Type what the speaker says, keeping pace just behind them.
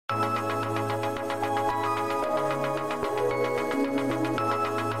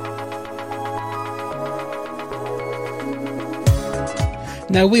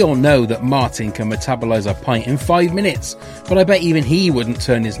Now, we all know that Martin can metabolise a pint in 5 minutes, but I bet even he wouldn't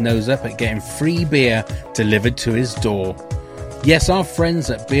turn his nose up at getting free beer delivered to his door. Yes, our friends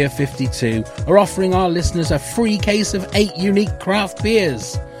at Beer 52 are offering our listeners a free case of 8 unique craft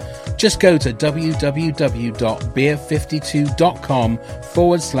beers. Just go to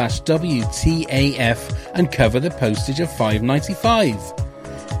www.beer52.com/WTAF and cover the postage of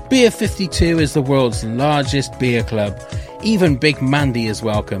 $5.95. Beer 52 is the world's largest beer club. Even Big Mandy is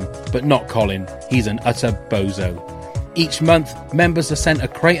welcome, but not Colin. He's an utter bozo. Each month, members are sent a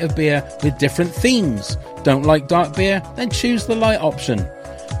crate of beer with different themes. Don't like dark beer? Then choose the light option.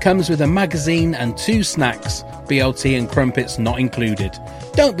 Comes with a magazine and 2 snacks, BLT and crumpets not included.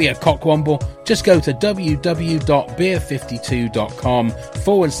 Don't be a cockwomble, just go to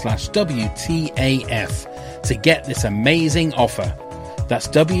www.beer52.com/WTAF to get this amazing offer. That's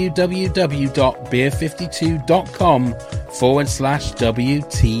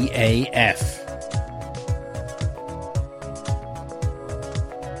www.beer52.com/WTAF.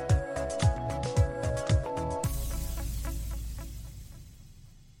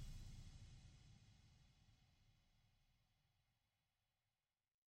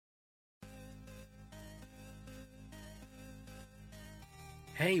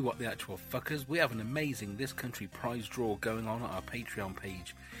 Hey, what the actual fuckers, we have an amazing This Country prize draw going on at our Patreon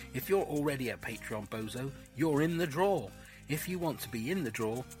page. If you're already at Patreon Bozo, you're in the draw. If you want to be in the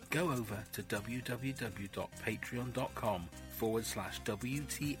draw, go over to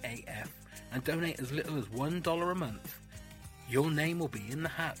www.patreon.com/WTAF and donate as little as $1 a month. Your name will be in the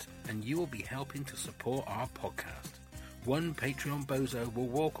hat and you will be helping to support our podcast. One Patreon Bozo will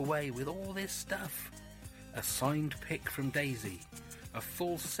walk away with all this stuff. A signed pic from Daisy, a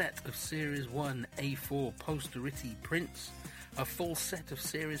full set of Series 1 A4 Posterity prints, a full set of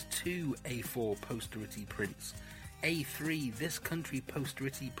Series 2 A4 Posterity prints, A3 This Country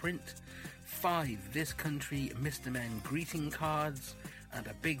Posterity print, 5 This Country Mr. Men greeting cards, and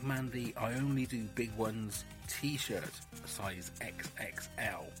a Big Mandy I Only Do Big Ones t-shirt, size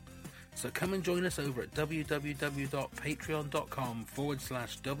XXL. So come and join us over at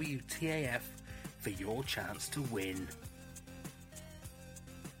www.patreon.com/WTAF for your chance to win.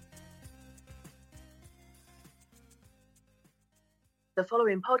 The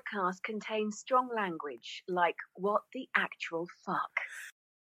following podcast contains strong language, like what the actual fuck.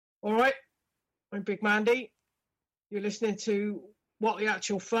 All right, I'm Big Mandy. You're listening to What the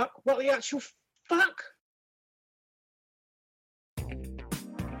Actual Fuck? What the Actual Fuck?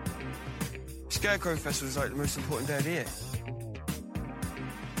 Scarecrow Festival is like the most important day of the year.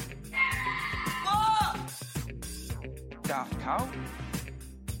 What? Daft Cow?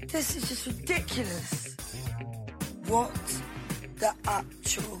 This is just ridiculous. What the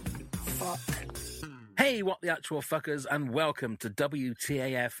actual fuck? Hey, what the actual fuckers, and welcome to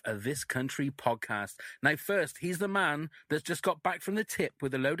WTAF, a This Country podcast. Now, first, he's the man that's just got back from the tip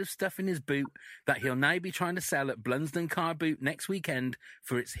with a load of stuff in his boot that he'll now be trying to sell at Blunsdon Car Boot next weekend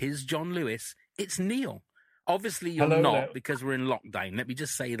for it's his John Lewis. It's Neil. Obviously, you're Hello not there. because we're in lockdown. Let me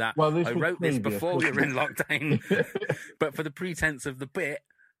just say that. Well, this I was wrote this previous, before we wasn't were in it? lockdown, but for the pretense of the bit,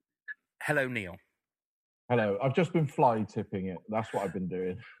 hello, Neil. Hello, I've just been fly tipping it. That's what I've been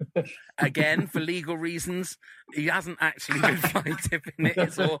doing. Again, for legal reasons, he hasn't actually been fly tipping it.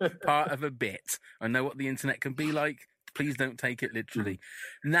 It's all part of a bit. I know what the internet can be like. Please don't take it literally.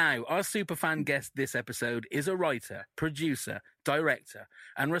 Now, our superfan guest this episode is a writer, producer, director,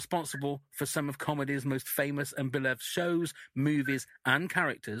 and responsible for some of comedy's most famous and beloved shows, movies, and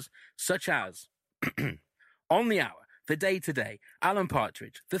characters, such as On the Hour, The Day Today, Alan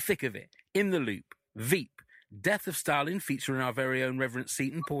Partridge, The Thick of It, In the Loop, Veep, Death of Stalin, featuring our very own Reverend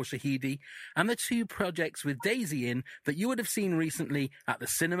Seaton, Paul Shahidi, and the 2 projects with Daisy in that you would have seen recently at the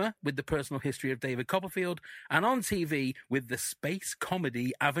cinema with The Personal History of David Copperfield and on TV with the space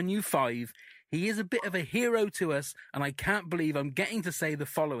comedy Avenue 5. He is a bit of a hero to us, and I can't believe I'm getting to say the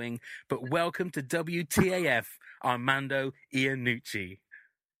following, but welcome to WTAF, Armando Iannucci.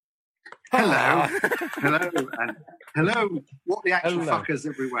 Hello. Hello. And hello. What the actual Hello. fuckers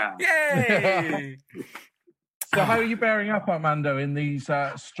everywhere. Yay! So how are you bearing up, Armando, in these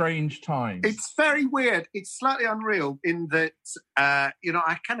strange times? It's very weird. It's slightly unreal in that, I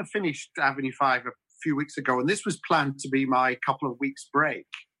kind of finished Avenue 5 a few weeks ago, and this was planned to be my couple of weeks break.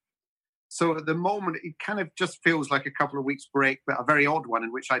 So at the moment, it kind of just feels like a couple of weeks break, but a very odd one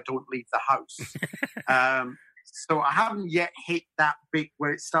in which I don't leave the house. So I haven't yet hit that bit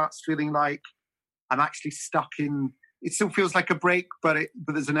where it starts feeling like I'm actually stuck in. It still feels like a break, but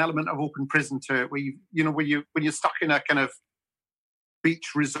there's an element of open prison to it, where when you're stuck in a kind of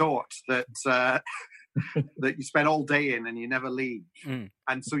beach resort that that you spend all day in and you never leave.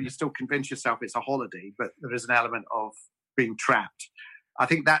 And so you still convince yourself it's a holiday, but there is an element of being trapped. I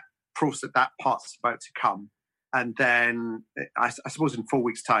think that part's about to come. And then I suppose in 4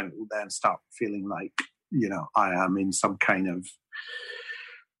 weeks' time, it will then start feeling like, I am in some kind of,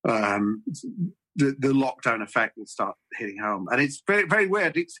 the lockdown effect will start hitting home. And it's very, very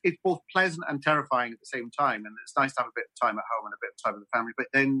weird. It's both pleasant and terrifying at the same time. And it's nice to have a bit of time at home and a bit of time with the family. But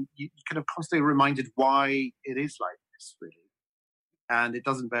then you kind of constantly reminded why it is like this, really. And it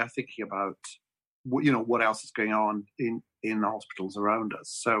doesn't bear thinking about, what else is going on in hospitals around us.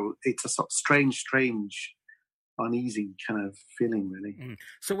 So it's a sort of strange, uneasy kind of feeling, really.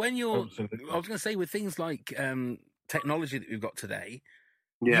 So when you're, I was going to say, with things like technology that we've got today,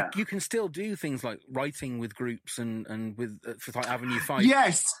 you can still do things like writing with groups and with for like Avenue 5.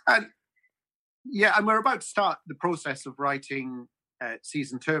 Yes, and we're about to start the process of writing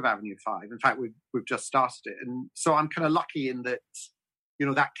season 2 of Avenue 5. In fact, we've just started it, and so I'm kind of lucky in that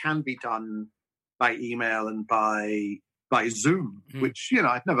that can be done by email and by Zoom, which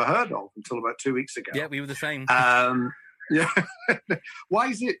I'd never heard of until about 2 weeks ago. Yeah, we were the same. Why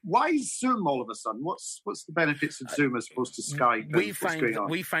is Zoom all of a sudden? What's the benefits of Zoom as opposed to Skype?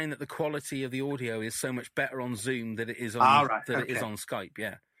 We found that the quality of the audio is so much better on Zoom than it is on it is on Skype.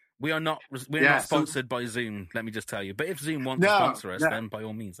 Yeah, we're not sponsored by Zoom. Let me just tell you. But if Zoom wants to sponsor us, then by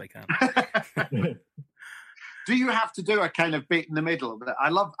all means they can. Do you have to do a kind of bit in the middle of it? I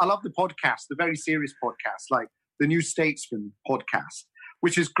love the podcast, the very serious podcast, like the New Statesman podcast,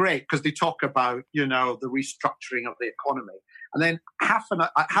 which is great because they talk about, the restructuring of the economy. And then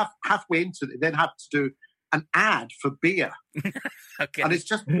halfway into it, they then have to do an ad for beer. Okay. And it's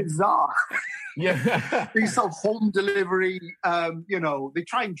just bizarre. Yeah. These sort of home delivery, they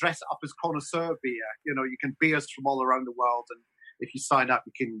try and dress it up as connoisseur beer. You can beers from all around the world. And if you sign up,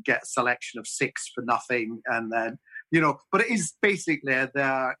 you can get a selection of 6 for nothing. And then, but it is basically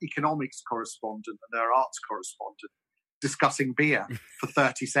their economics correspondent and their arts correspondent discussing beer for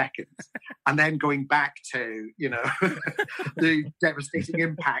 30 seconds and then going back to, the devastating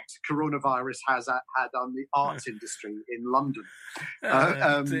impact coronavirus has had on the arts industry in London.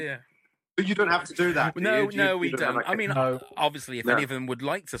 Dear. But you don't have to do that. No, we don't. I mean, obviously, if any of them would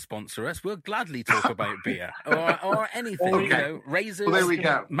like to sponsor us, we'll gladly talk about beer or anything. Okay. Razors, well, there we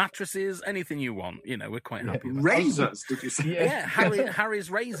go. Mattresses, anything you want. We're quite happy. With razors, did you say? Yeah,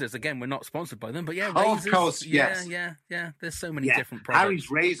 Harry's razors. Again, we're not sponsored by them, but razors. Of course, yes. Yeah. There's so many different products. Harry's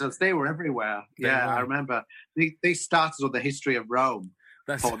razors, they were everywhere. I remember they started on the History of Rome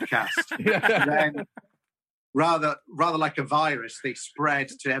podcast. Then, rather like a virus, they spread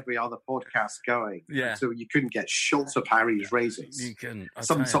to every other podcast going. Yeah. So you couldn't get short of Harry's razors. You couldn't.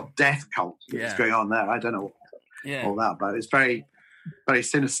 Some sort of death cult was going on there. I don't know all that, but it's very, very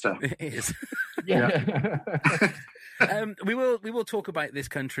sinister. It is. Yeah. We will talk about this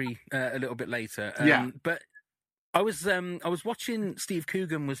country a little bit later. But I was watching Steve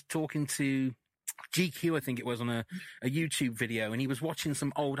Coogan was talking to GQ, I think it was, on a YouTube video, and he was watching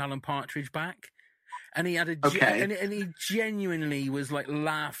some old Alan Partridge back. And he had and he genuinely was like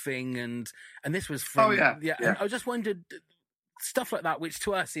laughing, and this was from And I just wondered stuff like that, which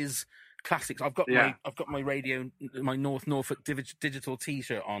to us is classics. I've got my radio, my North Norfolk digital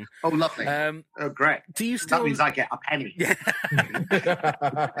T-shirt on. Oh, lovely! Great. Do you still? That means I get a penny.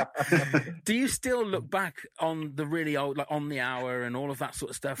 Do you still look back on the really old, like On the Hour and all of that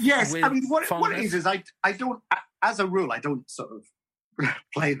sort of stuff? Yes, I mean what it is I don't, as a rule, I don't sort of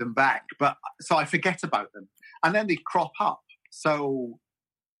play them back, but so I forget about them, and then they crop up. So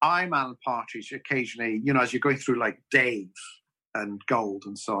I'm Alan Partridge occasionally, as you're going through like Dave and Gold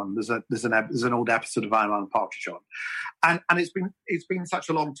and so on. There's an old episode of I'm Alan Partridge on, and it's been such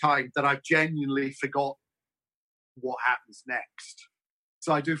a long time that I've genuinely forgot what happens next.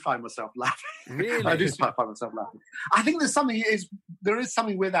 So I do find myself laughing. Really? I do find myself laughing. I think there is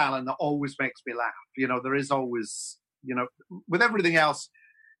something with Alan that always makes me laugh. There is always. With everything else,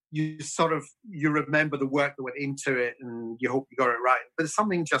 you remember the work that went into it and you hope you got it right. But there's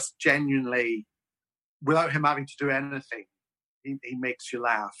something just genuinely, without him having to do anything, he makes you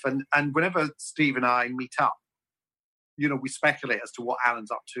laugh. And whenever Steve and I meet up, we speculate as to what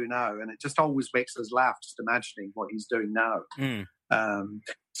Alan's up to now. And it just always makes us laugh just imagining what he's doing now.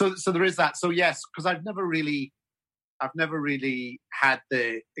 So there is that. So yes, because I've never really had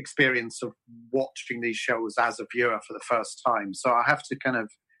the experience of watching these shows as a viewer for the first time. So I have to kind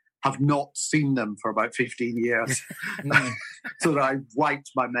of have not seen them for about 15 years so that I've wiped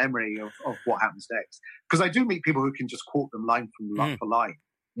my memory of what happens next. Because I do meet people who can just quote them line for line.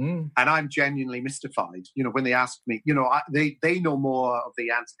 And I'm genuinely mystified, when they ask me, they know more of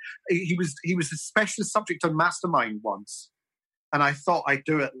the answer. He was a specialist subject on Mastermind once, and I thought I'd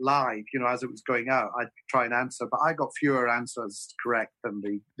do it live, as it was going out. I'd try and answer, but I got fewer answers correct than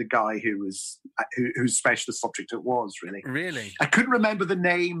the guy whose specialist subject it was. Really, I couldn't remember the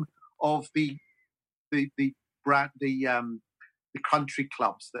name of the country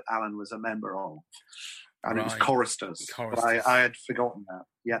clubs that Alan was a member of. And it was Choristers. But I had forgotten that.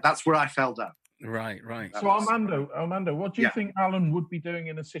 Yeah, that's where I fell down. Right. So Armando, what do you think Alan would be doing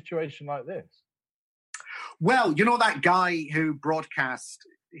in a situation like this? Well, that guy who broadcast,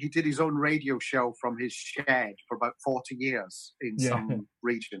 he did his own radio show from his shed for about 40 years in some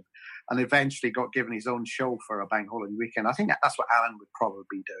region, and eventually got given his own show for a bank holiday weekend. I think that's what Alan would probably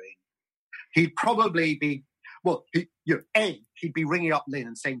be doing. He'd probably be, he'd be ringing up Lynn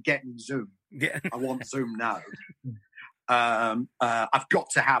and saying, "Get me Zoom. Yeah. I want Zoom now. I've got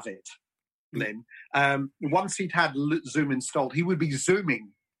to have it, Lynn." Once he'd had Zoom installed, he would be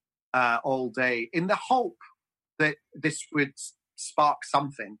Zooming all day in the hope that this would spark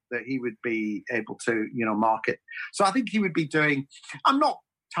something that he would be able to, market. So I think he would be doing, I'm not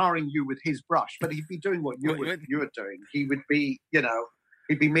tarring you with his brush, but he'd be doing what you're doing. He would be,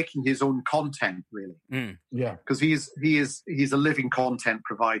 he'd be making his own content, really. Yeah. Because he's a living content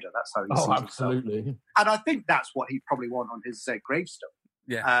provider. That's how he sees himself. Absolutely. And I think that's what he'd probably want on his gravestone.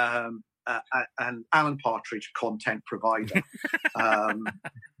 Yeah. And Alan Partridge, content provider.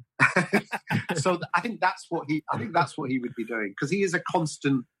 So I think that's what he would be doing, because he is a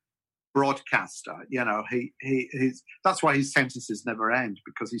constant broadcaster. That's why his sentences never end,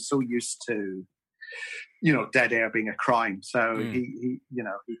 because he's so used to, dead air being a crime. So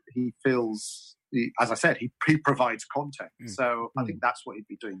he feels, as I said, he provides content. So I think that's what he'd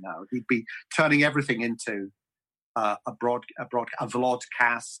be doing now. He'd be turning everything into a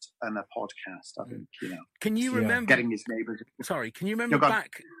vlogcast and a podcast. I think, Can you remember getting his neighbours? Sorry, can you remember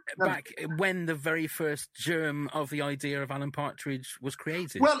back when the very first germ of the idea of Alan Partridge was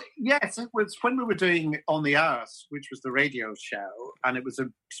created? Well, yes, it was when we were doing On the Earth, which was the radio show, and it was a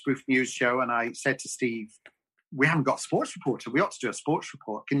spoof news show. And I said to Steve, "We haven't got a sports reporter. We ought to do a sports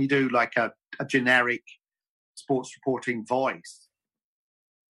report. Can you do like a generic sports reporting voice?"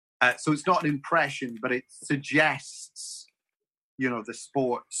 So it's not an impression, but it suggests, the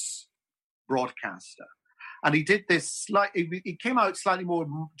sports broadcaster. And he did this it came out slightly more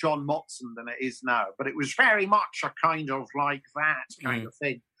John Motson than it is now, but it was very much a kind of like that kind of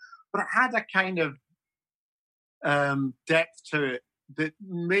thing. But it had a kind of depth to it that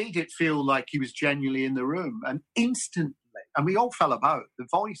made it feel like he was genuinely in the room. And instantly, and we all fell about, the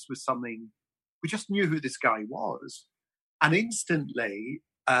voice was something, we just knew who this guy was. And instantly,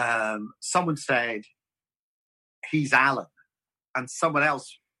 someone said, "He's Alan," and someone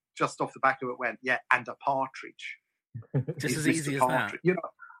else just off the back of it went, "Yeah, and a partridge." Just as easy as that.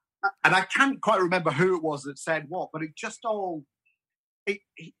 And I can't quite remember who it was that said what, but it just all.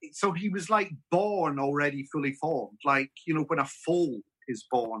 So he was like born already fully formed, like when a foal is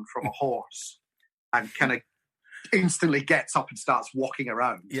born from a horse and kind of instantly gets up and starts walking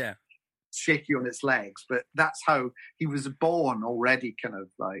around. Yeah. Shaky on its legs, but that's how he was born already, kind of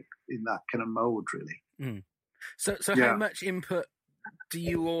like in that kind of mode, really. So how much input do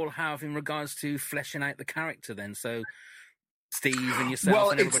you all have in regards to fleshing out the character then? So Steve and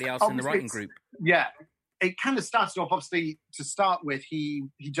yourself and everybody else in the writing group. Yeah, it kind of started off, obviously, to start with, he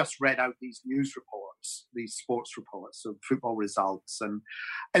just read out these news reports, these sports reports of football results, and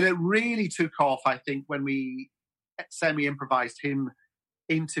it really took off, I think, when we semi-improvised him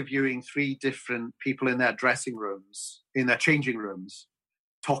interviewing 3 different people in their dressing rooms, in their changing rooms,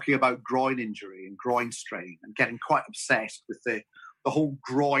 talking about groin injury and groin strain, and getting quite obsessed with the whole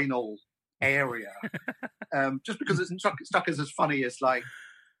groinal area. Just because it's stuck as funny as, like,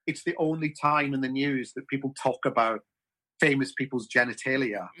 it's the only time in the news that people talk about famous people's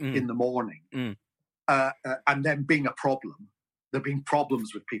genitalia in the morning, and then being a problem. There being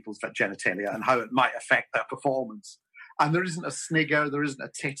problems with people's genitalia and how it might affect their performance. And there isn't a snigger, there isn't a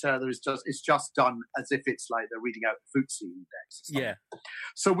titter, it's just done as if it's like they're reading out the FTSE index. Yeah.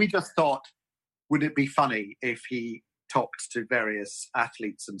 So we just thought, would it be funny if he talked to various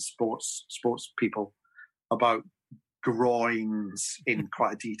athletes and sports people about groins in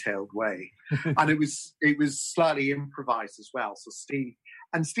quite a detailed way? And it was slightly improvised as well. So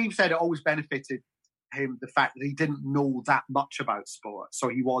Steve said it always benefited him, the fact that he didn't know that much about sport. So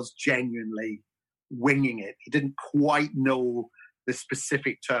he was genuinely winging it. He didn't quite know the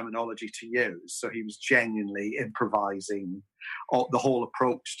specific terminology to use, so he was genuinely improvising the whole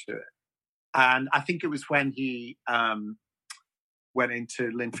approach to it. And I think it was when he went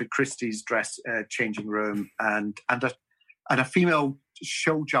into Linford Christie's changing room and a female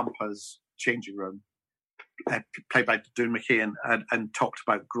show jumpers changing room, played by Doon McKeon, and talked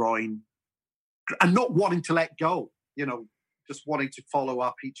about groin and not wanting to let go, just wanting to follow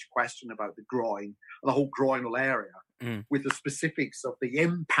up each question about the groin, the whole groinal area, with the specifics of the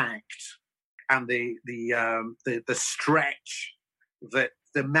impact and the stretch, the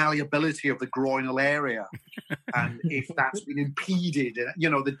malleability of the groinal area, and if that's been impeded,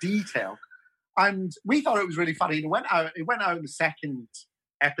 the detail. And we thought it was really funny. It went out in the second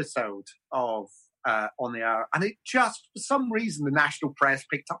episode of On the Hour, and it just, for some reason, the national press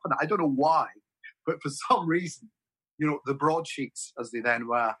picked up on it. I don't know why, but for some reason, the broadsheets, as they then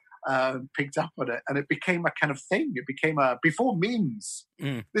were, picked up on it, and it became a kind of thing. It became before memes.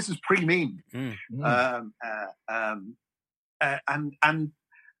 This is pre-meme,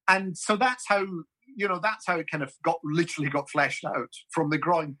 and so that's how it kind of literally got fleshed out from the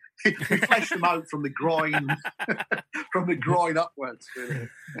groin. We fleshed them out from the groin, from the groin upwards. Really.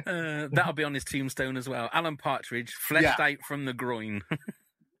 That'll be on his tombstone as well. Alan Partridge, fleshed out from the groin.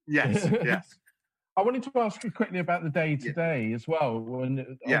 Yes. I wanted to ask you quickly about the day-to-day as well.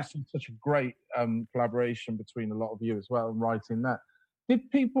 When obviously such a great collaboration between a lot of you as well, and writing that. Did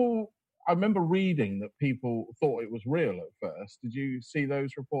people? I remember reading that people thought it was real at first. Did you see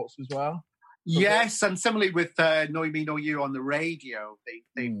those reports as well? Yes, and similarly with Know Me, Know You on the radio,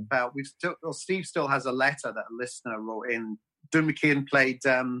 they felt Steve still has a letter that a listener wrote in. Doon McKeon played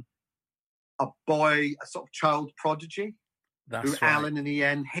a sort of child prodigy, who Alan in the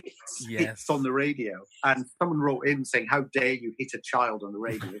end hits on the radio. And someone wrote in saying, "How dare you hit a child on the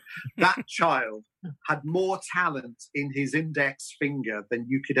radio?" That child had more talent in his index finger than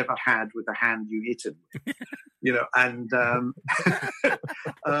you could ever had with the hand you hit him with. And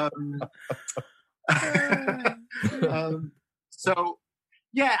so,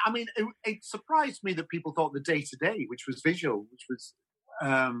 yeah, I mean, it surprised me that people thought the day-to-day, which was visual, which was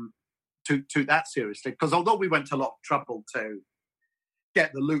took that seriously, because although we went to a lot of trouble to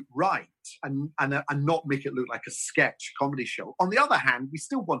get the look right and not make it look like a sketch comedy show, on the other hand, we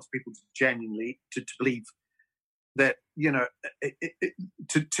still wanted people to genuinely to believe that,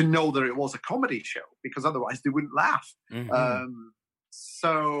 to know that it was a comedy show, because otherwise they wouldn't laugh.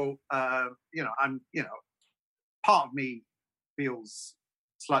 Part of me feels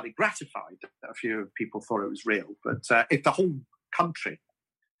slightly gratified that a few people thought it was real, but if the whole country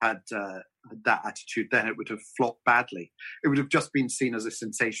had that attitude, then it would have flopped badly. It would have just been seen as a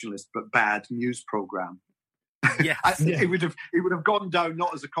sensationalist but bad news program. It would have gone down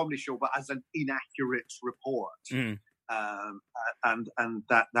not as a comedy show but as an inaccurate report, and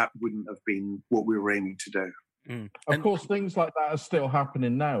that wouldn't have been what we were aiming to do. Of course, things like that are still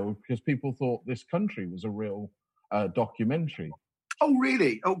happening now because people thought This Country was a real documentary. Oh,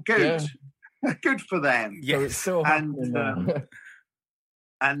 really? Oh, good. Yeah. Good for them. Yes. So it's still happening now.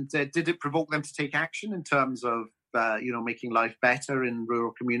 And did it provoke them to take action in terms of, making life better in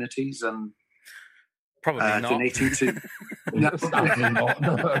rural communities and probably not donating to?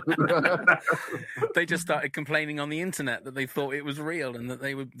 They just started complaining on the internet that they thought it was real and that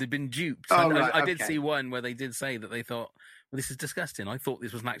they'd been duped. I did see one where they did say that they thought, "Well, this is disgusting. I thought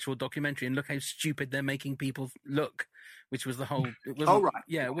this was an actual documentary, and look how stupid they're making people look," which was the whole. It wasn't,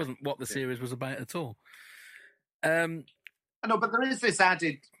 Yeah, it wasn't what the series was about at all. I know, but there is this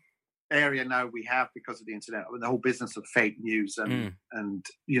added area now we have because of the internet, the whole business of fake news, and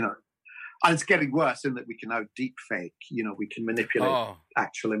it's getting worse in that we can now deep fake. We can manipulate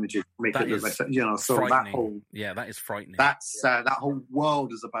actual images, make it look like, so frightening. That is frightening. That whole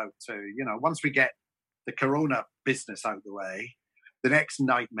world is about to, once we get the corona business out of the way, the next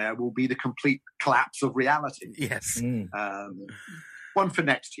nightmare will be the complete collapse of reality. Yes. One for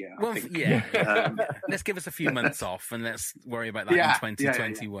next year, I think. Yeah. Let's give us a few months off and let's worry about that in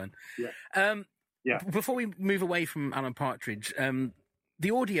 2021. Before we move away from Alan Partridge, the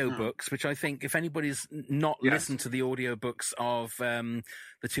audiobooks, which I think if anybody's not listened to the audiobooks of the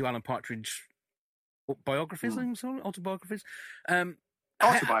two Alan Partridge biographies, autobiographies.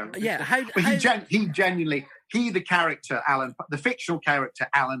 Autobiographies. The character Alan, the fictional character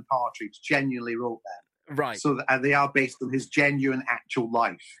Alan Partridge, genuinely wrote them. Right. So they are based on his genuine, actual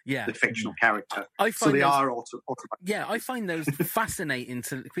life. Yeah. The fictional character. I find I find those fascinating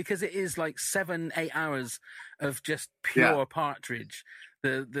because it is like 7-8 hours of just pure Partridge.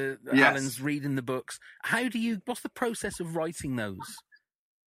 The Alan's reading the books. What's the process of writing those?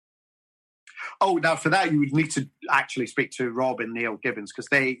 Oh, now for that you would need to actually speak to Rob and Neil Gibbons, because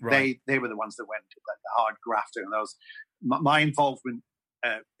they were the ones that went to the hard grafting. And those, my involvement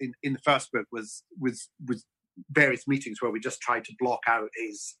in the first book was various meetings where we just tried to block out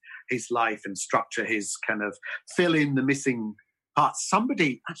his life and structure his kind of fill in the missing parts.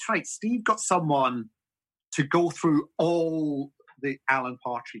 That's right, Steve got someone to go through all the Alan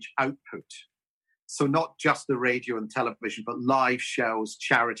Partridge output. So not just the radio and television, but live shows,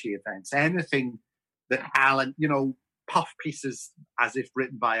 charity events, anything that Alan, puff pieces as if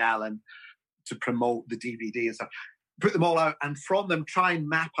written by Alan to promote the DVD and stuff. Put them all out, and from them try and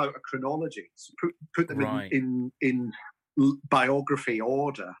map out a chronology. So put them in biography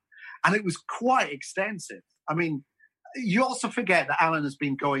order. And it was quite extensive. I mean, you also forget that Alan has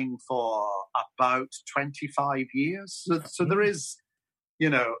been going for about 25 years. So there is,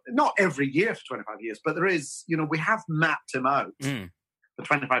 not every year for 25 years, but there is, we have mapped him out for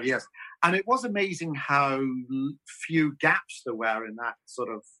 25 years. And it was amazing how few gaps there were in that sort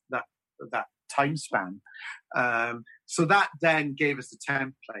of, that time span. So that then gave us the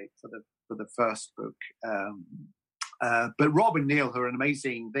template for the first book. But Rob and Neil, who are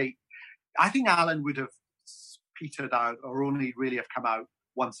amazing, I think Alan would have petered out or only really have come out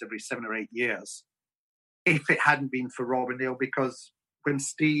once every 7 or 8 years if it hadn't been for Rob and Neil, because when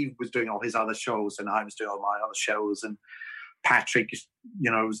Steve was doing all his other shows and I was doing all my other shows and Patrick,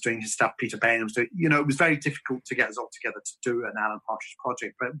 was doing his stuff, Peter Bain was doing, it was very difficult to get us all together to do an Alan Partridge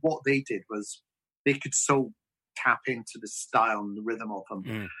project. But what they did was they could so tap into the style and the rhythm of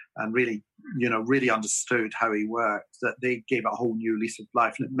him and really, really understood how he worked, that they gave it a whole new lease of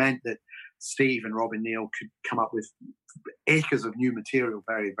life. And it meant that Steve and Robin Neil could come up with acres of new material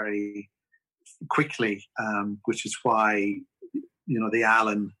very, very quickly, which is why, the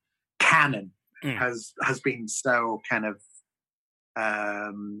Alan canon has been so kind of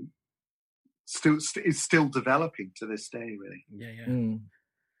is still developing to this day, really. Yeah.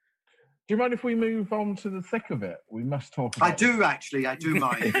 Do you mind if we move on to the thick of it? We must talk about I do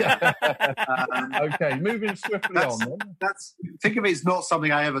mind. Okay, moving swiftly on then. Thick of it's not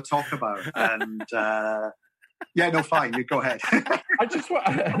something I ever talk about. And fine, you go ahead. I don't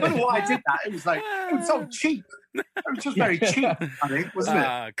know why I did that. It was so cheap. It was just very cheap, I think, wasn't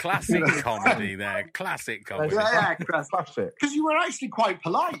it? Classic comedy there. Classic comedy. Yeah, classic. Because you were actually quite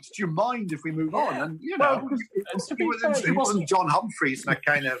polite. Do you mind if we move on? And, it wasn't John Humphreys and a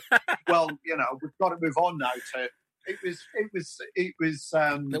kind of, we've got to move on now to... It was.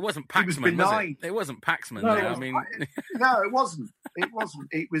 There wasn't Paxman, was it? It wasn't Paxman. No, it wasn't.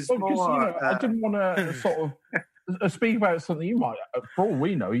 It was more. I didn't want to sort of speak about something you might, for all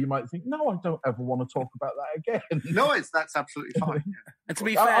we know, you might think, no, I don't ever want to talk about that again. No, that's absolutely fine. And to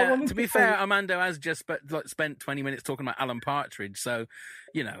be fair, Armando has just spent 20 minutes talking about Alan Partridge, so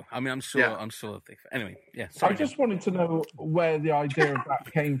I'm sure. Anyway, yeah. Sorry, I just wanted to know where the idea of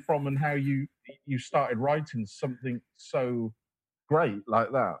that came from and how you started writing something so great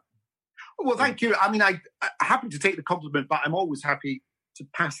like that. Well, thank you. I mean, I'm happy to take the compliment, but I'm always happy to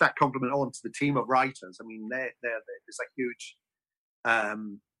pass that compliment on to the team of writers. I mean, there's a huge,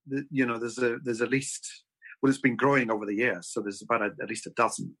 there's at least, it's been growing over the years. So there's about at least a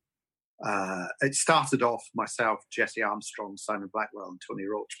dozen. It started off myself, Jesse Armstrong, Simon Blackwell, and Tony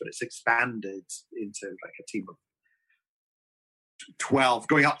Roach, but it's expanded into like a team of 12,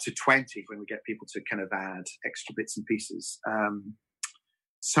 going up to 20 when we get people to kind of add extra bits and pieces.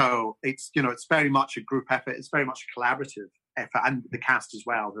 So it's very much a group effort. It's very much a collaborative effort, and the cast as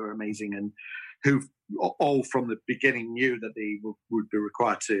well. They're amazing, and who all from the beginning knew that they would be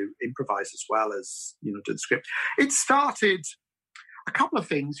required to improvise as well as do the script. It started a couple of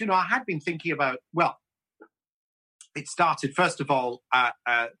things. I had been thinking about. Well, it started first of all.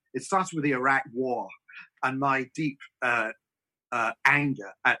 It started with the Iraq War and my deep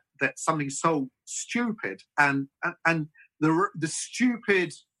anger at that something so stupid and the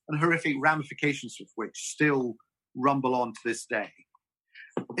stupid and horrific ramifications of which still rumble on to this day.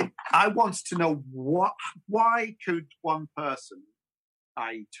 I wanted to know why could one person,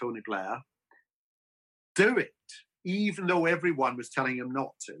 i.e. Tony Blair, do it, even though everyone was telling him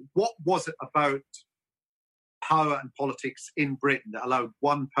not to? What was it about power and politics in Britain that allowed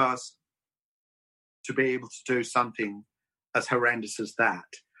one person to be able to do something as horrendous as that?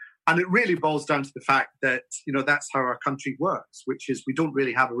 And it really boils down to the fact that, that's how our country works, which is we don't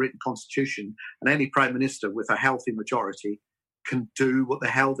really have a written constitution, and any prime minister with a healthy majority can do what the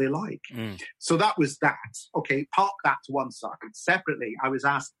hell they like. So that was that. Okay, park that to one side. Separately, I was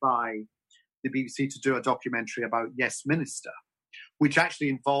asked by the BBC to do a documentary about Yes Minister, which actually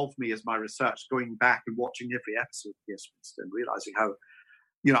involved me as my research, going back and watching every episode of Yes Minister and realising how,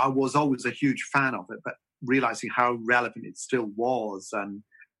 I was always a huge fan of it, but realising how relevant it still was.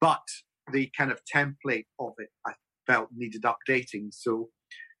 But the kind of template of it, I felt needed updating. So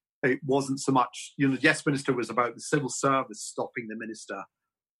it wasn't so much, Yes Minister was about the civil service stopping the minister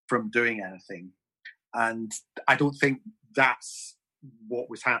from doing anything. And I don't think that's what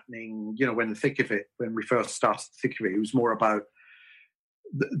was happening, when we first started the thick of it. It was more about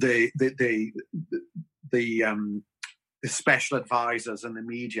the special advisors and the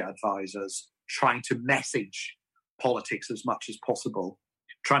media advisors trying to message politics as much as possible,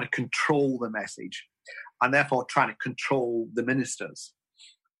 trying to control the message, and therefore trying to control the ministers.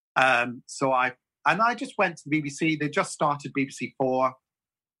 So I just went to the BBC. They just started BBC 4,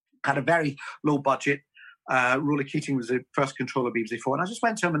 had a very low budget. Roland Keating was the first controller of BBC 4, and I just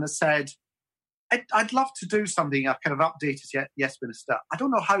went to him and I said, I'd love to do something. I've kind of updated Yes Minister. I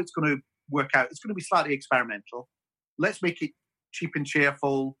don't know how it's going to work out. It's going to be slightly experimental. Let's make it cheap and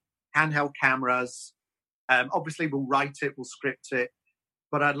cheerful, handheld cameras. Obviously, we'll write it, we'll script it,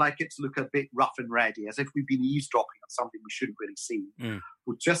 but I'd like it to look a bit rough and ready, as if we've been eavesdropping on something we shouldn't really see.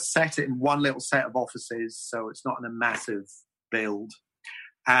 We'll just set it in one little set of offices, so it's not in a massive build.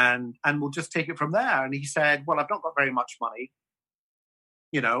 And we'll just take it from there. And he said, well, I've not got very much money.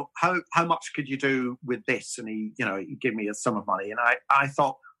 How much could you do with this? And he gave me a sum of money. And I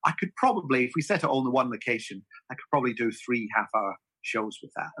thought I could probably, if we set it all in one location, I could probably do 3 half-hour shows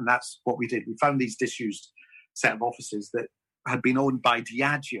with that. And that's what we did. We found these disused set of offices that had been owned by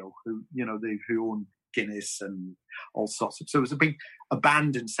Diageo, who owned Guinness and all sorts of. So it was a big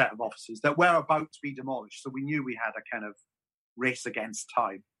abandoned set of offices that were about to be demolished. So we knew we had a kind of race against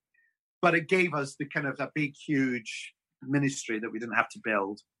time. But it gave us the kind of a big, huge ministry that we didn't have to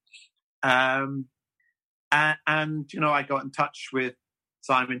build. And I got in touch with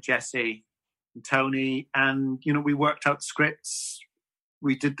Simon, Jesse, and Tony, and we worked out scripts.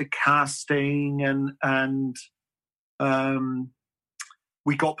 We did the casting, and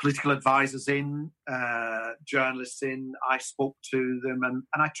we got political advisors in, journalists in. I spoke to them, and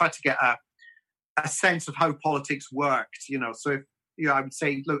I tried to get a sense of how politics worked. So if I would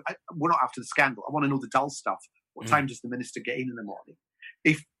say, look, we're not after the scandal. I want to know the dull stuff. What time does the minister get in the morning?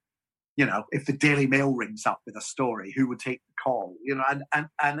 If the Daily Mail rings up with a story, who would take the call?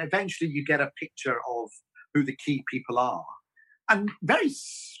 And eventually you get a picture of who the key people are. And very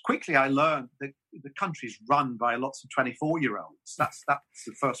quickly I learned that the country's run by lots of 24-year-olds. That's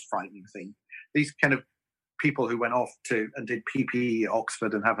the first frightening thing. These kind of people who went off and did PPE at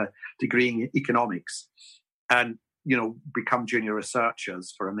Oxford and have a degree in economics and, become junior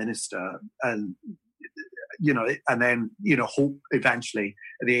researchers for a minister and then hope eventually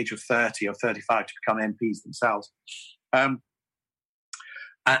at the age of 30 or 35 to become MPs themselves. And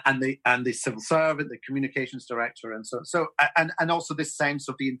the civil servant, the communications director, and so and also this sense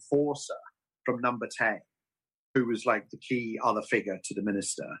of the enforcer from Number 10, who was like the key other figure to the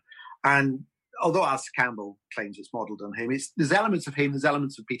minister. And although Alistair Campbell claims it's modelled on him, there's elements of him, there's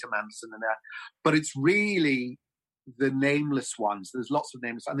elements of Peter Mandelson in there, but it's really the nameless ones. There's lots of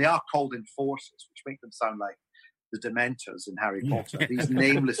nameless, and they are called enforcers, which make them sound like the Dementors in Harry Potter. These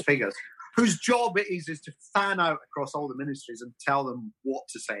nameless figures whose job it is to fan out across all the ministries and tell them what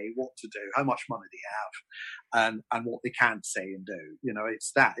to say, what to do, how much money they have, and what they can't say and do.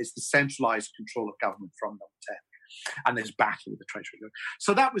 It's the centralised control of government from Number 10, and there's battle with the Treasury.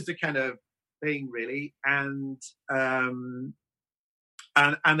 So that was the kind of thing, really, and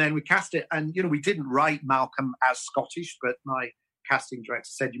then we cast it, and we didn't write Malcolm as Scottish, but my casting director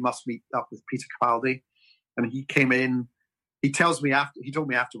said you must meet up with Peter Capaldi, and he came in. He told me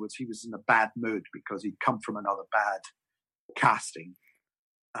afterwards he was in a bad mood because he'd come from another bad casting,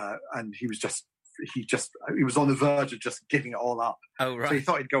 and he was on the verge of just giving it all up. Oh, right. So he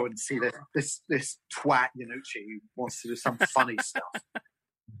thought he'd go and see this twat Yanucci who wants to do some funny stuff,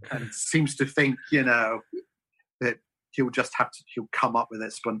 and seems to think that he'll come up with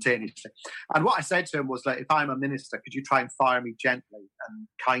it spontaneously. And what I said to him was like, if I'm a minister, could you try and fire me gently and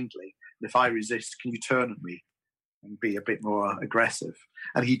kindly? And if I resist, can you turn at me and be a bit more aggressive?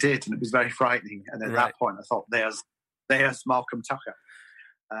 And he did, and it was very frightening. And at that point, I thought, there's Malcolm Tucker.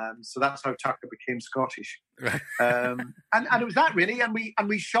 So that's how Tucker became Scottish. Right. And it was that, really. And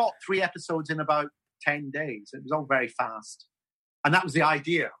we shot 3 episodes in about 10 days. It was all very fast. And that was the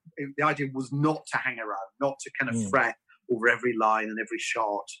idea. The idea was not to hang around, not to kind of fret over every line and every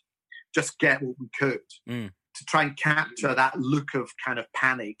shot. Just get what we could to try and capture that look of kind of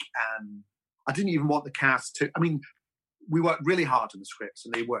panic. And I didn't even want the cast to... I mean, we worked really hard on the scripts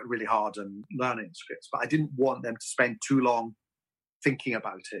and they worked really hard on learning the scripts, but I didn't want them to spend too long thinking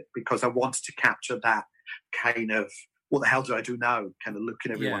about it because I wanted to capture that kind of, what the hell do I do now? Kind of look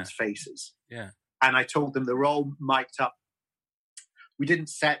in everyone's faces. Yeah. And I told them they were all mic'd up. We didn't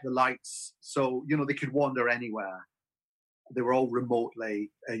set the lights so, they could wander anywhere. they were all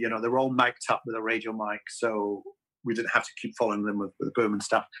remotely, they were all mic'd up with a radio mic, so we didn't have to keep following them with the boom and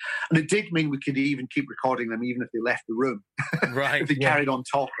stuff. And it did mean we could even keep recording them even if they left the room. Right. If they carried on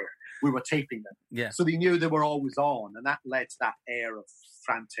talking, we were taping them. Yeah. So they knew they were always on, and that led to that air of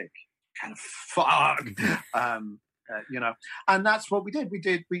frantic kind of fuck, and that's what we did.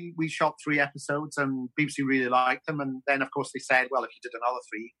 We shot 3 episodes, and BBC really liked them. And then, of course, they said, well, if you did another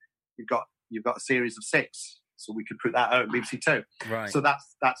 3, you've got a series of 6. So we could put that out on BBC Two. Right. So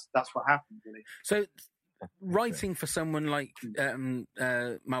that's what happened, really. So writing for someone like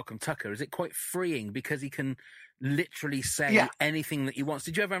Malcolm Tucker, is it quite freeing because he can literally say anything that he wants?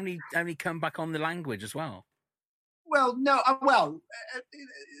 Did you ever have any comeback on the language as well? Well, no.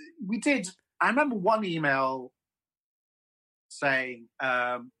 We did. I remember one email saying,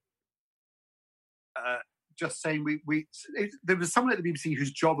 just saying there was someone at the BBC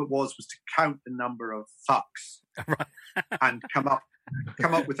whose job it was to count the number of fucks and come up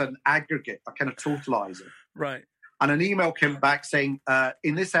with an aggregate, a kind of totalizer. Right. And an email came back saying,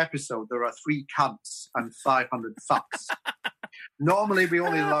 in this episode, there are 3 cunts and 500 fucks. Normally, we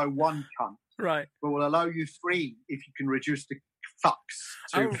only allow 1 cunt. Right. But we'll allow you 3 if you can reduce the fucks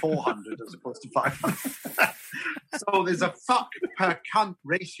to 400 as opposed to 500. So there's a fuck per cunt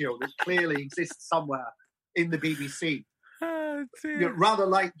ratio that clearly exists somewhere in the BBC. Oh, dear. Rather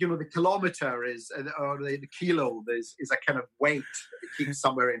like, the kilometre is, or the kilo is a kind of weight that it keeps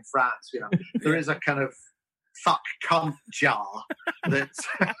somewhere in France. There is a kind of fuck cunt jar that's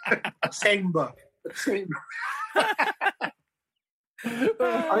a chamber. I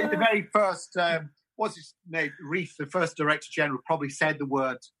think the very first, what's his name? Reith, the first Director General, probably said the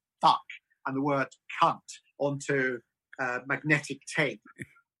word fuck and the word cunt onto magnetic tape.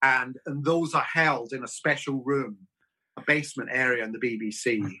 And those are held in a special room, a basement area in the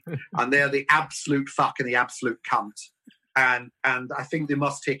BBC. And they're the absolute fuck and the absolute cunt. And I think they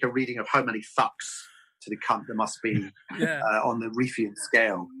must take a reading of how many fucks to the cunt there must be on the Reithian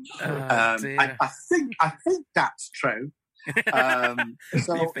scale. I think that's true. But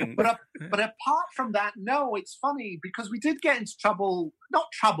apart from that, no, it's funny because we did get into trouble,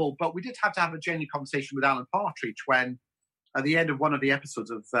 not trouble, but we did have to have a genuine conversation with Alan Partridge when at the end of one of the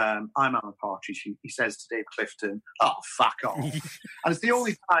episodes of I'm Alan Partridge, he says to Dave Clifton, "Oh, fuck off." And it's the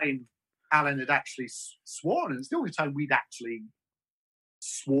only time Alan had actually sworn, and it's the only time we'd actually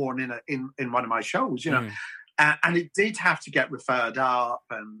sworn in one of my shows, and it did have to get referred up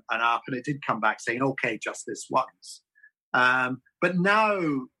and it did come back saying, "Okay, just this once." But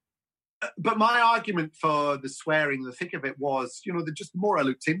my argument for the swearing, the thick of it was, the more I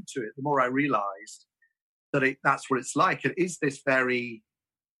looked into it, the more I realised that that's what it's like. It is this very,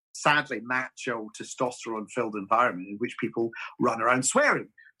 sadly, macho, testosterone-filled environment in which people run around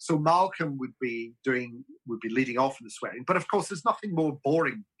swearing. So Malcolm would be leading off in the swearing. But of course, there's nothing more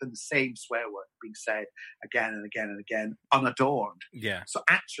boring than the same swear word being said again and again and again, unadorned. Yeah. So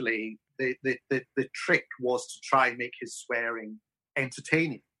actually, the trick was to try and make his swearing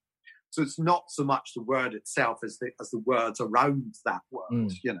entertaining. So it's not so much the word itself as the words around that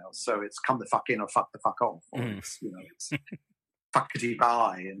word, So it's come the fuck in or fuck the fuck off, or it's fuckity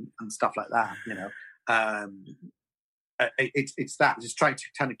bye and stuff like that, It's that, just trying to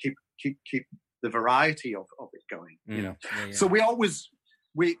kind of keep the variety of it going, Yeah. So we always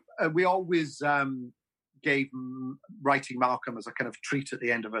gave writing Malcolm as a kind of treat at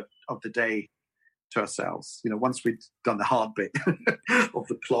the end of the day to ourselves. Once we'd done the hard bit of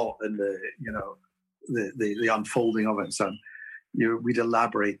the plot and the unfolding of it, so we'd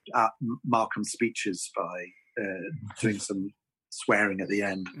elaborate Malcolm's speeches by doing some swearing at the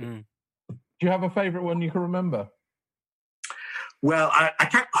end. Do you have a favourite one you can remember? Well, I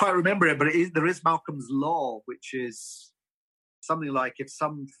can't quite remember it, but there is Malcolm's Law, which is something like, if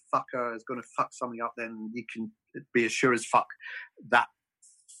some fucker is going to fuck something up, then you can be as sure as fuck that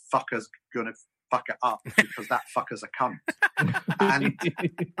fucker's going to fuck it up because that fucker's a cunt.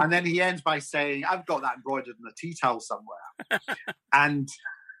 and then he ends by saying, "I've got that embroidered in a tea towel somewhere." And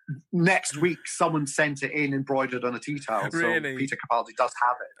next week, someone sent it in embroidered on a tea towel. Really? So Peter Capaldi does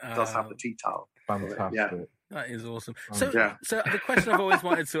have it. Does have the tea towel. Fantastic. Yeah. That is awesome. So the question I've always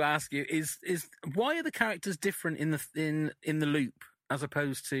wanted to ask you is why are the characters different in the loop as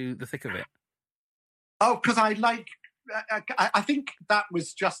opposed to the thick of it? Oh, because I think that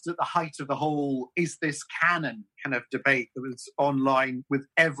was just at the height of the whole "is this canon" kind of debate that was online with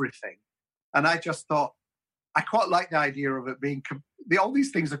everything, and I just thought I quite like the idea of it being all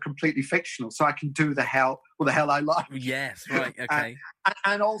these things are completely fictional, so I can do what the hell I like. Yes, right, okay.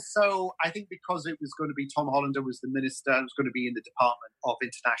 And also, I think because it was going to be Tom Hollander was the minister, it was going to be in the Department of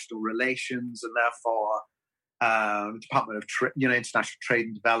International Relations, and therefore Department of International Trade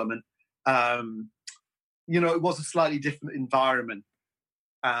and Development. It was a slightly different environment.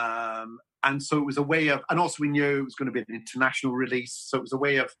 And so it was a way of, and also we knew it was going to be an international release. So it was a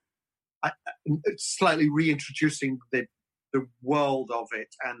way of slightly reintroducing the world of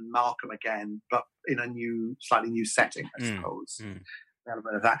it and Malcolm again, but in a slightly new setting, I suppose.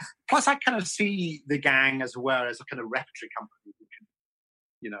 Element of that. Plus, I kind of see the gang as well as a kind of repertory company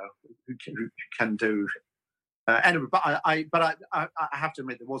who can do. Anyway, but I have to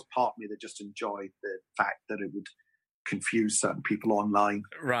admit, there was part of me that just enjoyed the fact that it would confuse certain people online.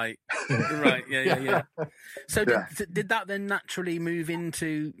 Right. Yeah. So did that then naturally move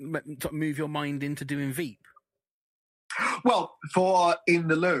your mind into doing Veep? Well, for In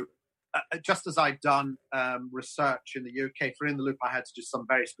the Loop, just as I'd done research in the UK, for In the Loop, I had to do some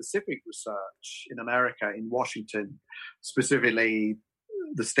very specific research in America, in Washington, specifically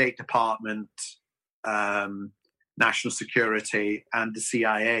the State Department, National Security, and the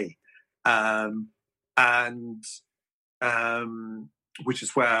CIA. Which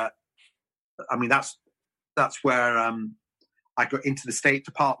is where, that's where I got into the State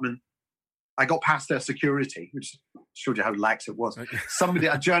Department. I got past their security, which showed you how lax it was.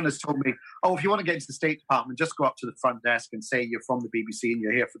 A journalist told me, if you want to get into the State Department, just go up to the front desk and say you're from the BBC and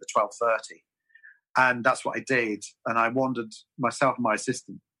you're here for the 12:30. And that's what I did. And I wandered, myself and my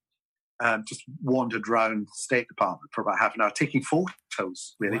assistant, just wandered around the State Department for about half an hour, taking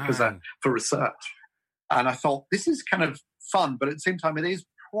photos, really, for research. And I thought, this is kind of fun, but at the same time, it is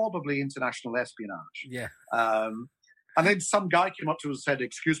probably international espionage. Yeah. And then some guy came up to us and said,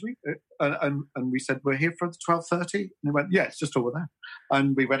 "Excuse me," and we said, "We're here for the 12:30." And he went, "Yeah, it's just over there."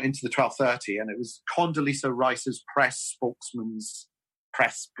 And we went into the 12:30, and it was Condoleezza Rice's press spokesman's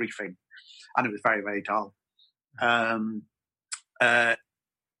press briefing, and it was very, very dull. But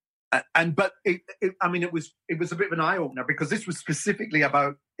it was a bit of an eye opener, because this was specifically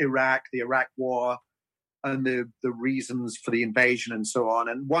about Iraq, the Iraq War, and the reasons for the invasion and so on.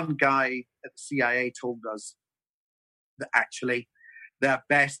 And one guy at the CIA told us that actually their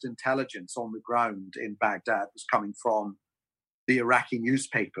best intelligence on the ground in Baghdad was coming from the Iraqi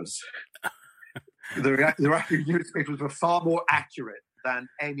newspapers. The Iraqi newspapers were far more accurate than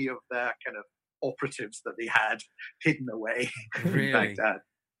any of their kind of operatives that they had hidden away in Baghdad.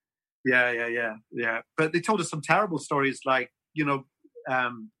 Yeah. But they told us some terrible stories, like,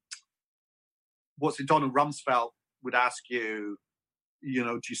 Donald Rumsfeld would ask you,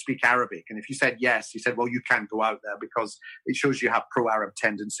 do you speak Arabic? And if you said yes, he said, well, you can't go out there because it shows you have pro-Arab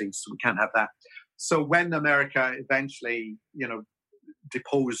tendencies, so we can't have that. So when America eventually,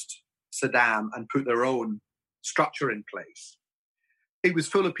 deposed Saddam and put their own structure in place, it was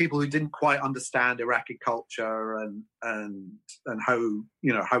full of people who didn't quite understand Iraqi culture and how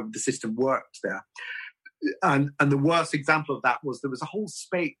the system worked there. And the worst example of that was there was a whole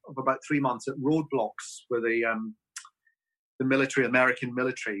spate of about 3 months at roadblocks where the American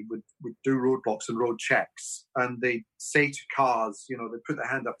military would do roadblocks and road checks, and they'd say to cars, they'd put their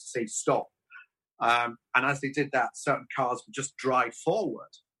hand up to say stop. And as they did that, certain cars would just drive forward.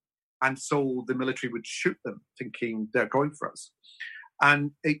 And so the military would shoot them, thinking they're going for us.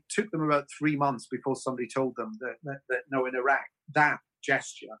 And it took them about 3 months before somebody told them that no, in Iraq, that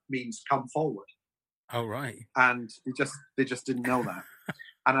gesture means come forward. Oh, right. And they just didn't know that.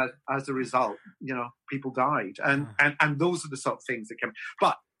 And as a result, people died. And those are the sort of things that came.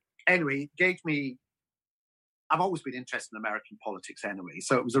 But anyway, it gave me, I've always been interested in American politics anyway.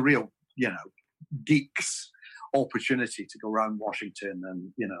 So it was a real, geek's opportunity to go around Washington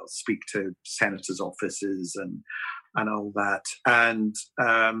and, speak to senators' offices and all that. And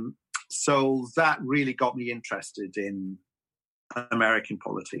so that really got me interested in American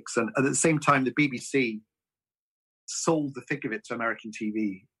politics. And at the same time, the BBC sold the thick of it to American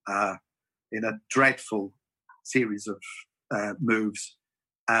TV in a dreadful series of moves,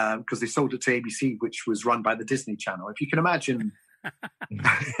 because they sold it to ABC, which was run by the Disney Channel. If you can imagine,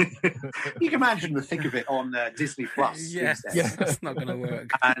 you can imagine the thick of it on Disney Plus. Yes, it's not going to work.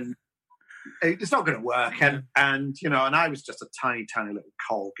 And it's not going to work. And and I was just a tiny, tiny little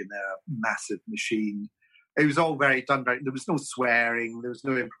cog in their massive machine. It was all there was no swearing, there was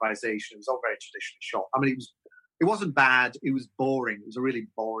no improvisation. It was all very traditionally shot. I mean, it wasn't bad. It was boring. It was a really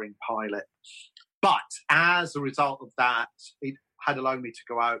boring pilot. But as a result of that, it had allowed me to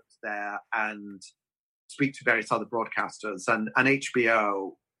go out there and speak to various other broadcasters. And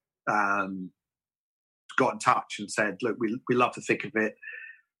HBO got in touch and said, look, we love the thick of it.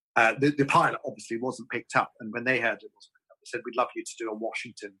 The pilot obviously wasn't picked up. And when they heard it wasn't picked up, they said, we'd love you to do a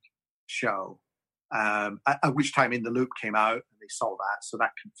Washington show. At which time In the Loop came out and they saw that. So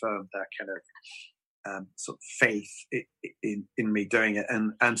that confirmed their kind of sort of faith in me doing it.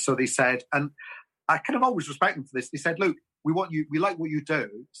 And so they said, and I kind of always respect them for this. They said, look, we like what you do.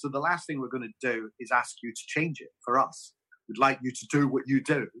 So the last thing we're going to do is ask you to change it for us. We'd like you to do what you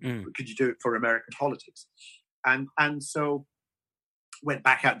do, but could you do it for American politics? And so went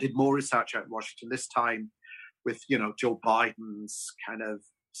back out, did more research out in Washington, this time with, Joe Biden's kind of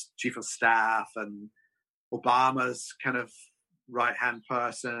chief of staff and Obama's kind of right-hand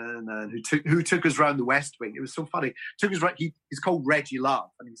person, and who took us around the West Wing. It was so funny. He's called Reggie Love,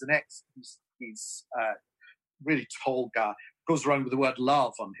 and he's a really tall guy. Goes around with the word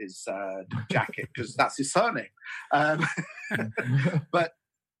love on his jacket because that's his surname. But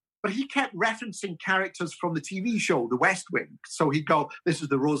he kept referencing characters from the TV show, The West Wing. So he'd go, this is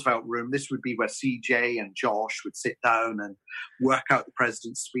the Roosevelt room. This would be where CJ and Josh would sit down and work out the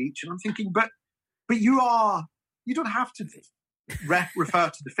president's speech. And I'm thinking, but you don't have to refer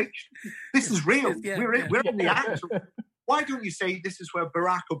to the fiction. This is real. We're in the actual. Why don't you say this is where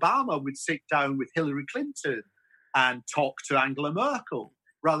Barack Obama would sit down with Hillary Clinton and talk to Angela Merkel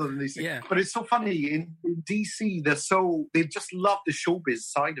rather than this? Yeah. But it's so funny in DC. They just love the showbiz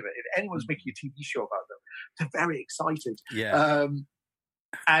side of it. If anyone's making a TV show about them, they're very excited. Yeah.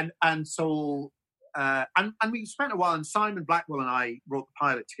 And so we spent a while, and Simon Blackwell and I wrote the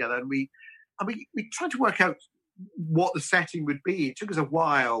pilot together, and we tried to work out what the setting would be. It took us a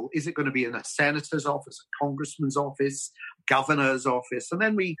while. Is it going to be in a senator's office, a congressman's office, governor's office? And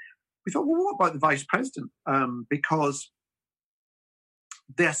then we thought, well, what about the vice president? Because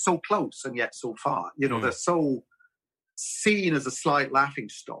they're so close and yet so far. They're so seen as a slight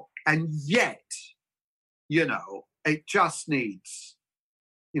laughingstock. And yet, it just needs,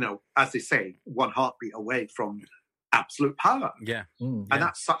 as they say, one heartbeat away from absolute power. Yeah. And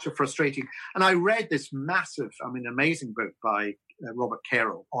that's such a frustrating. And I read this amazing book by Robert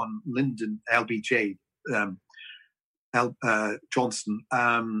Carroll on Lyndon LBJ Johnson.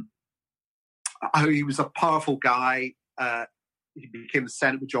 He was a powerful guy. He became the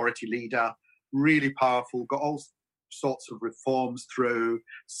Senate Majority Leader, really powerful, got all sorts of reforms through,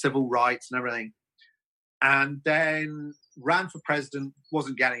 civil rights and everything. And then ran for president,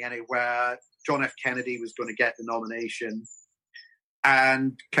 wasn't getting anywhere. John F. Kennedy was going to get the nomination.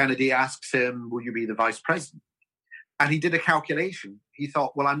 And Kennedy asks him, will you be the vice president? And he did a calculation. He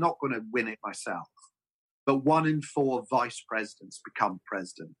thought, well, I'm not going to win it myself. But 1 in 4 vice presidents become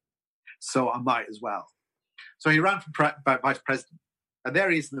president. So I might as well. So he ran for vice president. And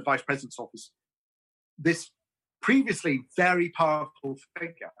there he is in the vice president's office. This previously very powerful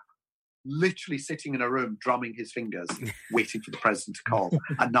figure, literally sitting in a room, drumming his fingers, waiting for the president to call,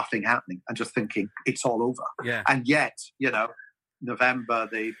 and nothing happening, and just thinking it's all over. Yeah. And yet, November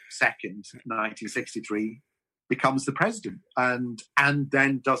the 2nd, 1963, becomes the president, and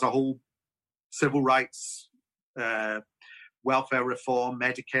then does a whole civil rights, welfare reform,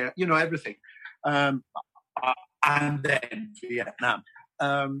 Medicare, everything, and then Vietnam.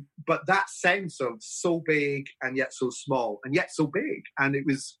 But that sense of so big and yet so small, and yet so big, and it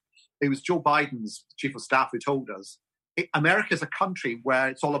was Joe Biden's chief of staff who told us, America's a country where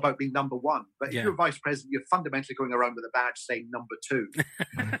it's all about being number one. But if you're a vice president, you're fundamentally going around with a badge saying number 2.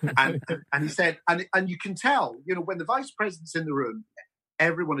 and he said, and you can tell, when the vice president's in the room,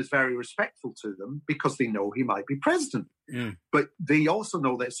 everyone is very respectful to them because they know he might be president. But they also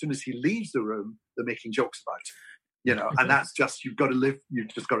know that as soon as he leaves the room, they're making jokes about it. And that's just, you've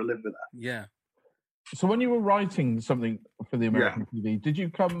just got to live with that. Yeah. So when you were writing something for the American TV, did you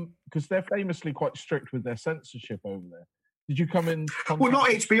come, because they're famously quite strict with their censorship over there, did you come in? Well, not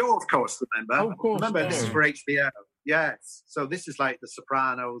HBO, of course, remember? Oh, of course. Remember, this is for HBO. Yes. So this is like The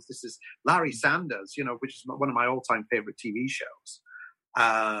Sopranos. This is Larry Sanders, which is one of my all-time favorite TV shows.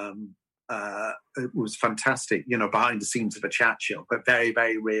 It was fantastic, behind the scenes of a chat show, but very,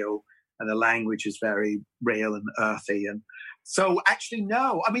 very real. And the language is very real and earthy. And so actually,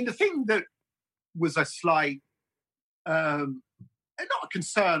 no. I mean, the thing that was a slight, not a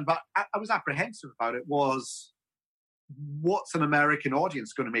concern, but I was apprehensive about it, was what's an American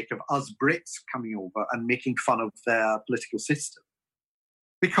audience going to make of us Brits coming over and making fun of their political system?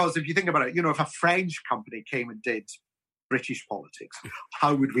 Because if you think about it, if a French company came and did British politics,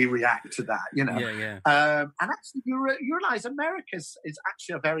 how would we react to that? Yeah. And actually, you realise America is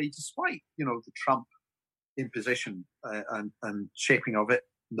actually despite the Trump imposition and shaping of it,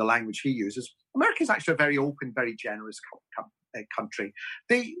 the language he uses, America is actually a very open, very generous country.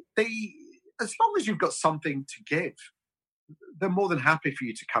 They as long as you've got something to give, they're more than happy for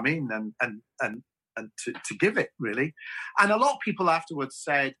you to come in and to give it, really. And a lot of people afterwards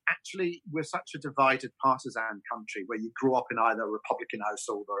said, actually, we're such a divided partisan country where you grew up in either a Republican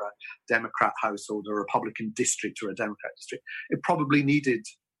household or a Democrat household or a Republican district or a Democrat district. It probably needed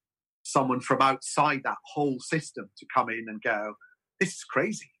someone from outside that whole system to come in and go, this is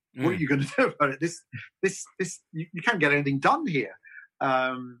crazy. What are you going to do about it? This you can't get anything done here.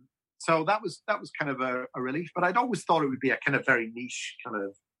 So that was kind of a relief. But I'd always thought it would be a kind of very niche kind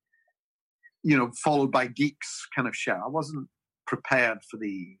of, followed by geeks kind of show. I wasn't prepared for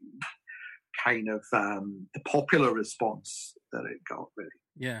the kind of the popular response that it got, really.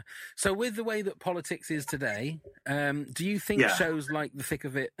 Yeah. So with the way that politics is today, do you think shows like The Thick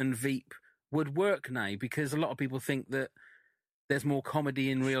of It and Veep would work now? Because a lot of people think that there's more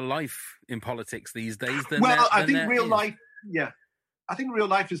comedy in real life in politics these days than I think real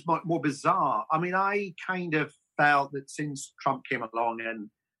life is more bizarre. I mean, I kind of felt that since Trump came along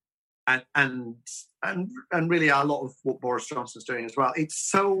and really a lot of what Boris Johnson's doing as well, it's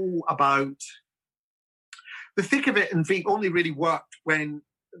so about The Thick of It and Veep only really worked when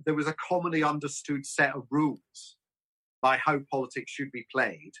there was a commonly understood set of rules by how politics should be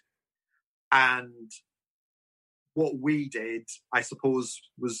played. And what we did, I suppose,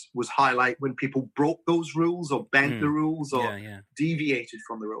 was highlight when people broke those rules or bent the rules or deviated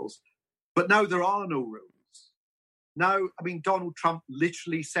from the rules. But now there are no rules. Now, I mean, Donald Trump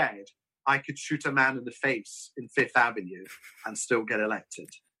literally said, I could shoot a man in the face in Fifth Avenue and still get elected.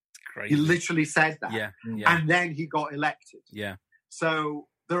 Crazy. He literally said that. Yeah. And then he got elected. Yeah. So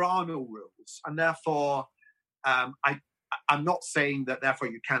there are no rules. And therefore, I'm not saying that therefore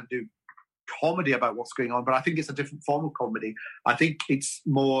you can't do comedy about what's going on, but I think it's a different form of comedy. I think it's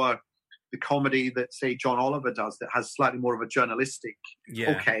more the comedy that, say, John Oliver does that has slightly more of a journalistic,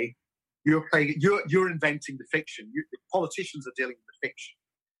 okay, you're inventing the fiction. The politicians are dealing with the fiction.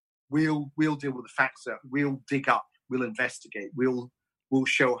 We'll deal with the facts. We'll dig up. We'll investigate. We'll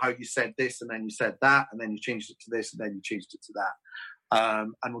show how you said this and then you said that and then you changed it to this and then you changed it to that.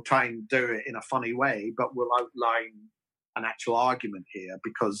 And we'll try and do it in a funny way, but we'll outline an actual argument here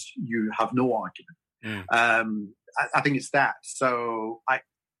because you have no argument. I think it's that. So I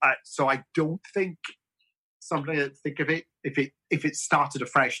don't think something to think of it. If it started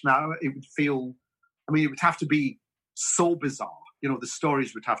afresh now, it would feel. I mean, it would have to be so bizarre. The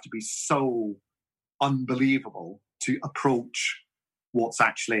stories would have to be so unbelievable to approach what's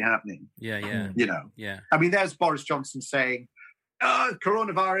actually happening. Yeah. I mean, there's Boris Johnson saying,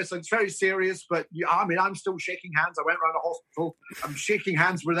 coronavirus, it's very serious, but I'm still shaking hands. I went around a hospital. I'm shaking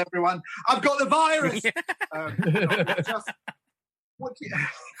hands with everyone. I've got the virus.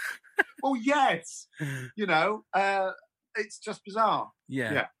 Well, yes. It's just bizarre.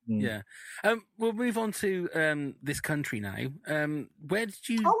 Yeah. We'll move on to this country now. Where did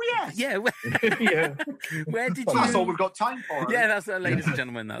you? Oh yes. Yeah. Where did you? That's all we've got time for. Yeah, that's it, ladies and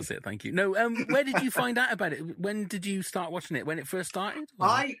gentlemen. That's it. Thank you. No. Where did you find out about it? When did you start watching it? When it first started? Or?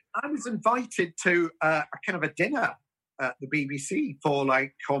 I was invited to a kind of a dinner at the BBC for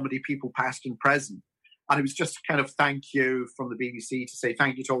like comedy people past and present, and it was just kind of thank you from the BBC to say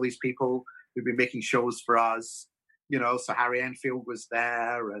thank you to all these people who've been making shows for us. So Harry Enfield was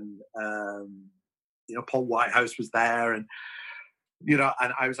there and, Paul Whitehouse was there and,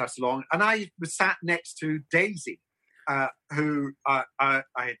 and I was asked along. And I was sat next to Daisy, who I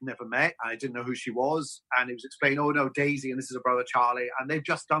had never met. I didn't know who she was. And it was explained, oh, no, Daisy, and this is her brother Charlie. And they've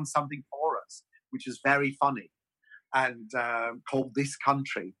just done something for us, which is very funny and called This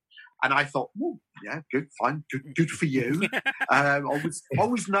Country. And I thought, oh, yeah, good, fine, good for you.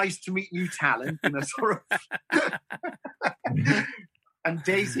 Always nice to meet new talent, sort of. And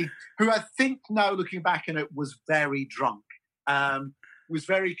Daisy, who I think now looking back on it was very drunk, was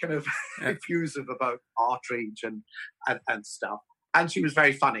very kind of effusive about Partridge and stuff, and she was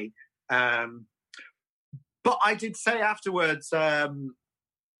very funny. But I did say afterwards, well,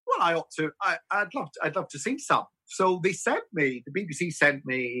 I'd love to see some. So they sent me, the BBC sent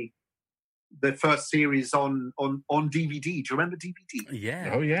me the first series on DVD. Do you remember DVD?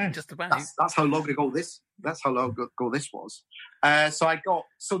 Yeah. Oh yeah. Just about. That's how long ago this. That's how long ago this was.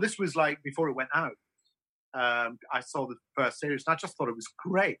 So this was like before it went out. I saw the first series and I just thought it was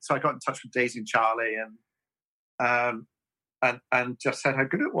great. So I got in touch with Daisy and Charlie and just said how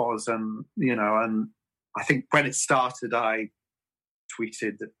good it was, and and I think when it started, I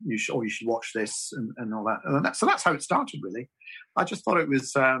tweeted that you should watch this and all that. So that's how it started, really. I just thought it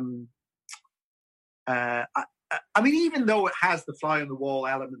was. I mean, even though it has the fly on the wall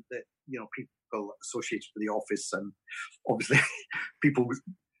element that people associated with The Office, and obviously people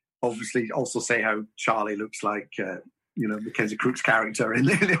obviously also say how Charlie looks like Mackenzie Crook's character in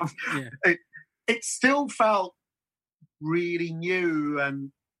The Office. it still felt really new,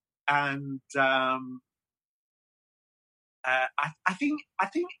 and I think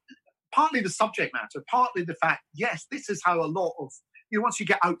partly the subject matter, partly the fact, yes, this is how a lot of, once you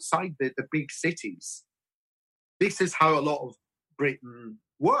get outside the big cities, this is how a lot of Britain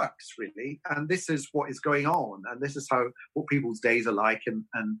works, really, and this is what is going on, and this is what people's days are like, and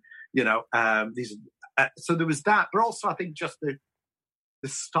these. So there was that, but also I think just the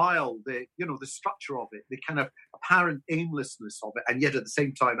style, the structure of it, the kind of apparent aimlessness of it, and yet at the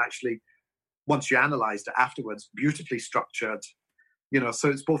same time, actually, once you analysed it afterwards, beautifully structured. So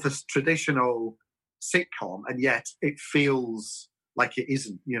it's both a traditional sitcom, and yet it feels like it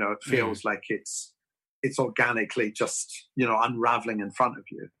isn't. It feels like it's organically just unraveling in front of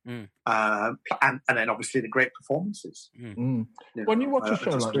you, and then obviously the great performances. When you watch a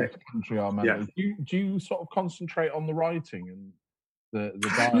show like this, Country Armando, do you sort of concentrate on the writing and the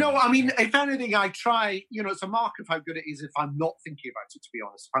dialogue? No, I mean, if anything, I try. It's a mark of how good it is if I'm not thinking about it. To be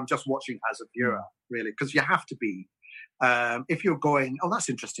honest, if I'm just watching as a viewer, really, because you have to be. If you're going, oh, that's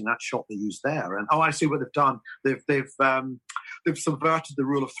interesting, that shot they used there, and I see what they've done. They've subverted the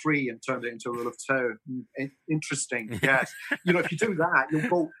rule of 3 and turned it into a rule of 2. Interesting, yes. If you do that,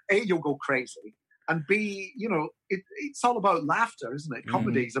 you'll go crazy, and B, it's all about laughter, isn't it?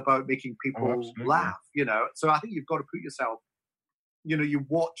 Comedy is about making people laugh. So I think you've got to put yourself. You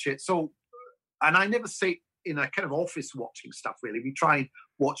watch it. So, and I never sit in a kind of office watching stuff. Really, we try and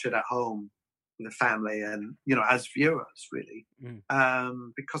watch it at home. The family and as viewers, really,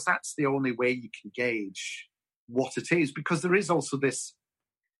 because that's the only way you can gauge what it is, because there is also this,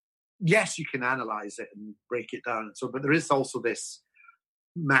 yes, you can analyze it and break it down, but there is also this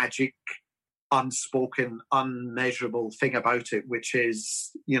magic, unspoken, unmeasurable thing about it, which is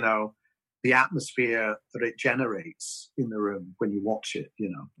the atmosphere that it generates in the room when you watch it,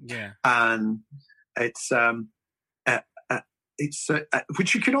 and it's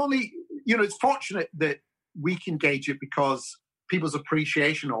which you can only, it's fortunate that we can gauge it because people's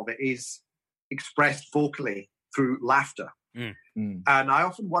appreciation of it is expressed vocally through laughter. And I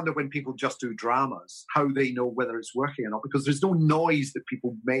often wonder when people just do dramas, how they know whether it's working or not, because there's no noise that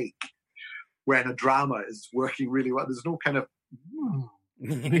people make when a drama is working really well. There's no kind of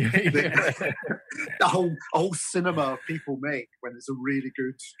a whole cinema of people make when it's a really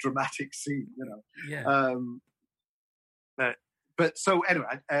good dramatic scene, but so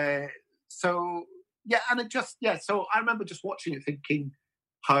anyway, so yeah, and it just so I remember just watching it, thinking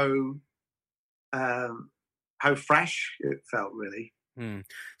how fresh it felt, really.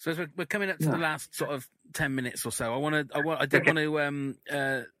 So as we're coming up to the last sort of 10 minutes or so, I did want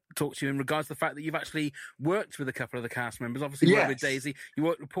to talk to you in regards to the fact that you've actually worked with a couple of the cast members. Obviously, you worked with Daisy. You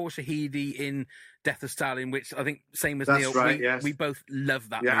worked with Paul Shahidi in Death of Stalin, which I think, same as Neil, we both love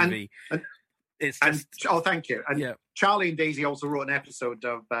that movie. It's just, thank you. And Charlie and Daisy also wrote an episode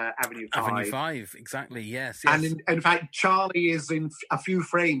of Avenue 5. Avenue 5, exactly, yes. And in fact, Charlie is in a few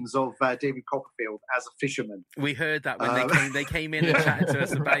frames of David Copperfield as a fisherman. We heard that when they came in and chatted to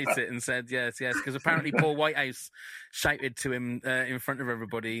us about it and said yes, because apparently Paul Whitehouse shouted to him in front of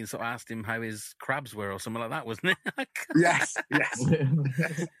everybody and sort of asked him how his crabs were or something like that, wasn't it? Yes.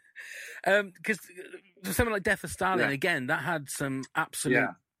 Because something like Death of Stalin, again, that had some absolute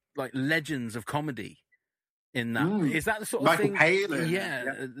like legends of comedy in that. Is that the sort of Michael thing?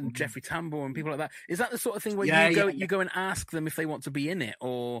 Palin, Jeffrey Tambor and people like that. Is that the sort of thing where you go and ask them if they want to be in it,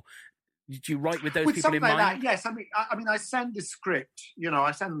 or did you write with those people in mind? Like that, yes. I mean, I send the script.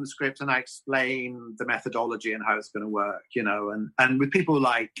 I send them the script and I explain the methodology and how it's going to work. And with people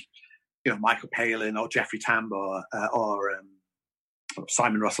like Michael Palin or Jeffrey Tambor or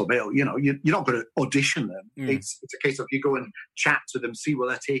Simon Russell Bill, you're not going to audition them. It's a case of you go and chat to them, see what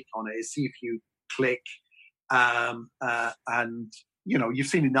their take on it is, see if you click, and you've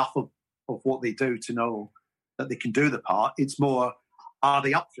seen enough of what they do to know that they can do the part. It's more, are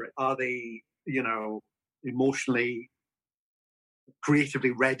they up for it? Are they emotionally,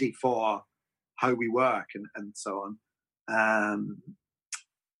 creatively ready for how we work and so on?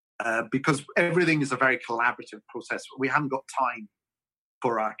 Because everything is a very collaborative process. We haven't got time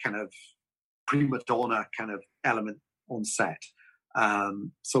for our kind of prima donna kind of element on set.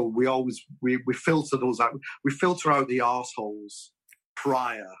 So we always, we filter those out. We filter out the arseholes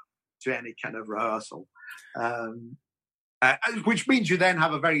prior to any kind of rehearsal. Which means you then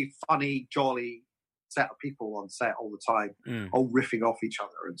have a very funny, jolly set of people on set all the time, all riffing off each other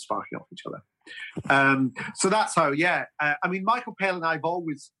and sparking off each other. So that's how, I mean, Michael Palin I've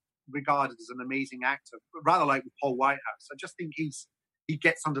always regarded as an amazing actor, rather like with Paul Whitehouse. I just think he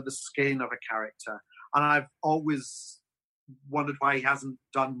gets under the skin of a character, and I've always wondered why he hasn't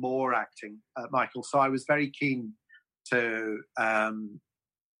done more acting, Michael. So I was very keen to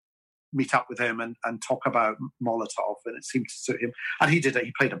meet up with him and talk about Molotov, and it seemed to suit him. And he did it.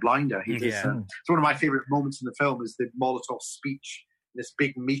 He played a blinder. It's one of my favourite moments in the film is the Molotov speech, this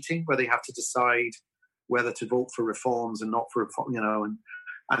big meeting where they have to decide whether to vote for reforms and not for reform,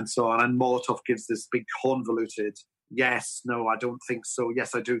 and so on. And Molotov gives this big convoluted, yes, no, I don't think so,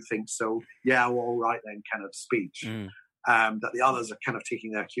 yes, I do think so, yeah, well, all right then kind of speech that the others are kind of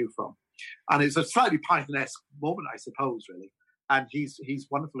taking their cue from. And it's a slightly Python-esque moment, I suppose, really. And he's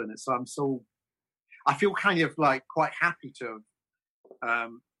wonderful in it. So I feel kind of like quite happy to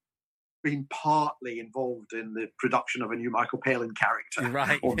have been partly involved in the production of a new Michael Palin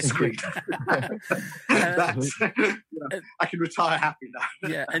character on screen. I can retire happy now.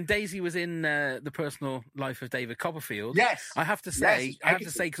 Yeah, and Daisy was in The Personal Life of David Copperfield. Yes. I have to say,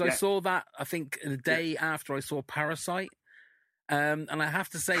 because I saw that, I think, the day after I saw Parasite. And I have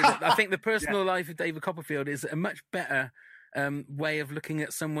to say that I think The Personal Life of David Copperfield is a much better way of looking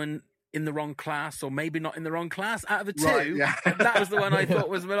at someone in the wrong class, or maybe not in the wrong class. Out of the two, that was the one I thought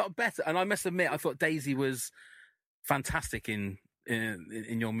was a lot better. And I must admit, I thought Daisy was fantastic in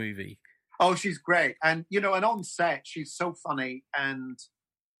your movie. Oh, she's great, and and on set she's so funny, and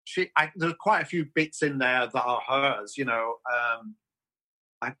there are quite a few bits in there that are hers.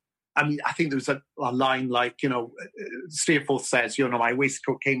 I mean, I think there was a line like, Steerforth says, my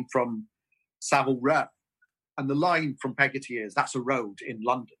waistcoat came from Savile Row. And the line from Peggotty is, that's a road in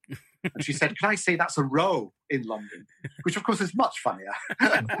London. And she said, can I say that's a row in London? Which, of course, is much funnier.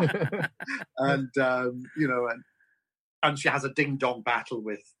 And, and she has a ding-dong battle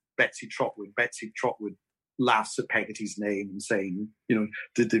with Betsy Trotwood. Betsy Trotwood laughs at Peggotty's name and saying,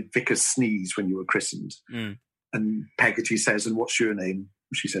 did the vicar sneeze when you were christened? And Peggotty says, and what's your name?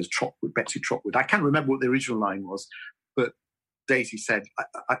 She says, Trotwood, Betsy Trotwood. I can't remember what the original line was, but Daisy said,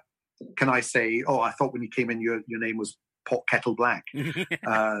 can I say, I thought when you came in, your name was Pot Kettle Black.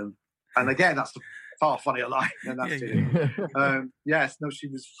 And again, that's a far funnier line than that. Yes, no, she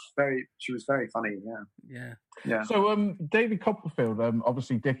was very funny. Yeah. So, David Copperfield,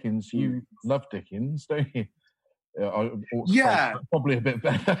 obviously Dickens. You love Dickens, don't you? Probably a bit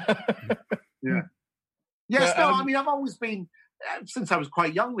better. Yeah. Yes. No. I mean, I've always been. Since I was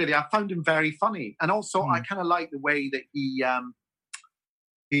quite young, really, I found him very funny, and also I kind of like the way that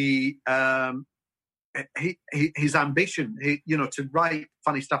his ambition, to write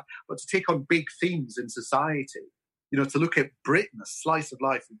funny stuff, but to take on big themes in society, to look at Britain, a slice of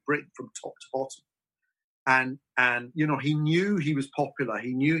life in Britain from top to bottom, and he knew he was popular,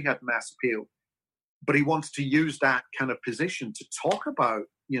 he knew he had mass appeal, but he wanted to use that kind of position to talk about,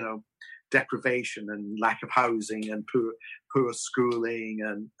 deprivation and lack of housing and poor schooling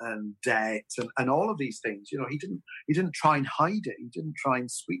and debt and all of these things. He didn't try and hide it. He didn't try and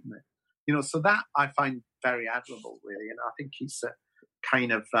sweeten it. So that I find very admirable, really. And I think he's a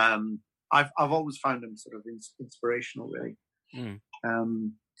kind of I've always found him sort of inspirational, really.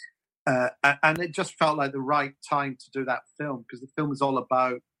 And it just felt like the right time to do that film, because the film is all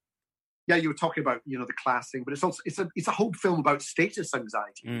about. Yeah, you were talking about the class thing, but it's also it's a whole film about status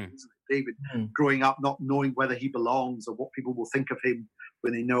anxiety, isn't it? David growing up not knowing whether he belongs or what people will think of him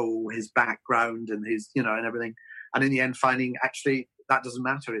when they know his background and his and everything, and in the end finding actually that doesn't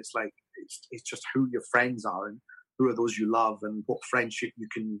matter. It's like it's just who your friends are and who are those you love and what friendship you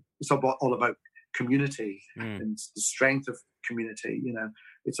can. It's all about community and the strength of community.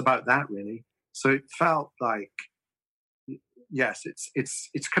 It's about that, really. So it felt like. Yes,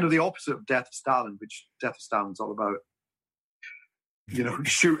 it's kind of the opposite of Death of Stalin, which Death of Stalin's all about.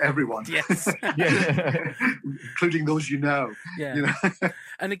 Shoot everyone. Yes, including those you know. Yeah.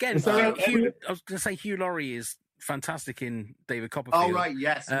 And again, I was going to say Hugh Laurie is fantastic in David Copperfield. Oh right,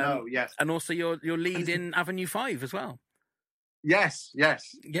 yes, yes, and also your lead in Avenue 5 as well. Yes.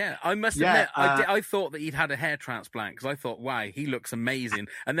 Yeah, I must admit, I thought that he'd had a hair transplant because I thought, wow, he looks amazing.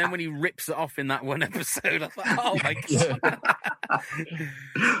 And then when he rips it off in that one episode, I thought, oh my god.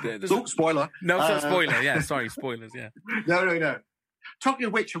 So, spoiler. No, it's not spoiler. Yeah, sorry, spoilers. Yeah. No. Talking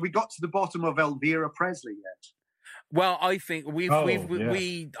of which, have we got to the bottom of Elvira Presley yet? Well, I think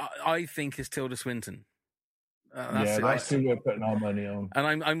I think it's Tilda Swinton. That's who we're putting our money on.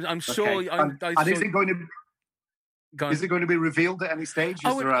 And I'm sure. Okay. Is it going to? Is it going to be revealed at any stage?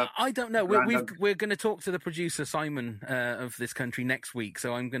 I don't know. We're going to talk to the producer Simon of This Country next week,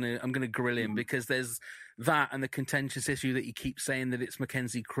 so I'm going to grill him because there's that and the contentious issue that he keeps saying that it's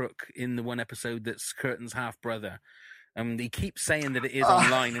Mackenzie Crook in the one episode that's Curtin's half brother. He keeps saying that it is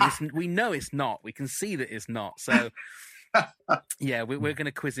online, and we know it's not. We can see that it's not. So Yeah, we're going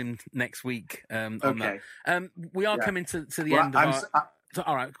to quiz him next week on Okay. that. We are coming to the Well, end of so,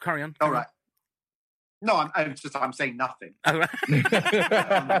 all right, carry on. All right. No, I'm saying nothing. Oh, right.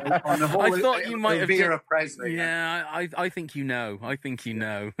 On the whole, I thought you might have Elvira Presley. Yeah, I think you know. I think you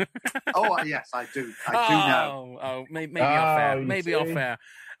know. Oh, yes, I do. I do know. Oh, maybe off fair. Maybe off see? fair.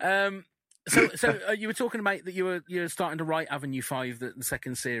 So you were talking about that you're starting to write Avenue 5, the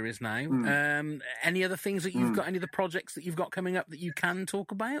second series now. Any other things that you've got? Any of the projects that you've got coming up that you can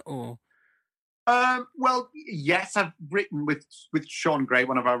talk about, or? Well, yes, I've written with Sean Gray,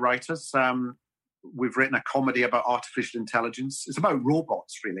 one of our writers. We've written a comedy about artificial intelligence. It's about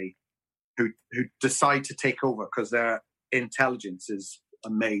robots, really, who decide to take over because their intelligence is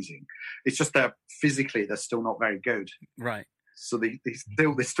amazing. It's just that physically they're still not very good. Right. So they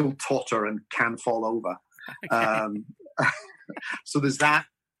still totter and can fall over. Okay. So there's that.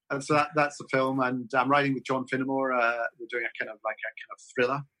 And so that's the film. And I'm writing with John Finnemore. We're doing a kind of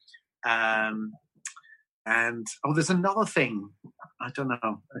thriller. And there's another thing. I don't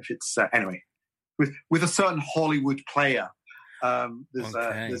know if it's anyway. With a certain Hollywood player, there's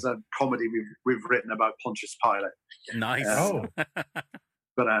a comedy we've written about Pontius Pilate. Nice.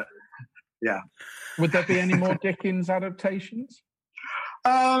 But yeah. Would there be any more Dickens adaptations?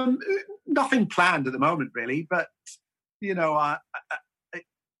 Nothing planned at the moment, really. But you know, I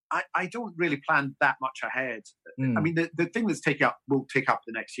don't really plan that much ahead. I mean, the thing that's will take up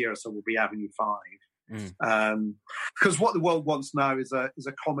the next year or so will be Avenue 5. Because what the world wants now is a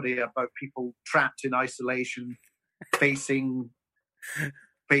comedy about people trapped in isolation, facing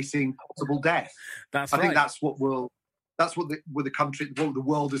possible death. I think that's what the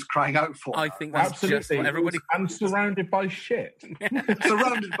world is crying out for. I think that's absolutely just what everybody. And surrounded by shit.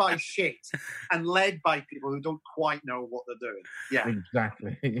 Surrounded by shit and led by people who don't quite know what they're doing. Yeah,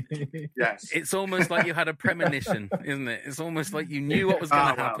 exactly. Yes, it's almost like you had a premonition, isn't it? It's almost like you knew what was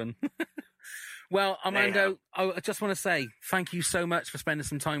going to happen. Well, Armando, I just want to say thank you so much for spending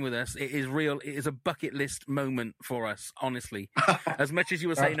some time with us. It is real. It is a bucket list moment for us, honestly. As much as you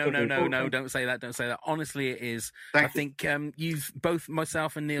will say, no, don't say that. Honestly, it is. I think you've both,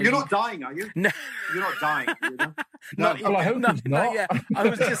 myself and Neil... You're not dying, are you? No. You're not dying, are you? Well, I hope not. Not yet. I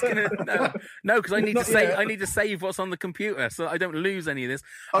was just going to... No, because I need to save what's on the computer so that I don't lose any of this.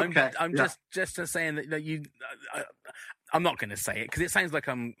 Okay. I'm just saying that you... I'm not going to say it because it sounds like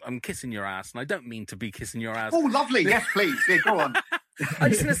I'm kissing your ass, and I don't mean to be kissing your ass. Oh, lovely! Yes, please. Yeah, go on.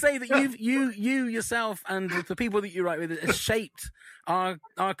 I'm just going to say that you yourself and the people that you write with has shaped our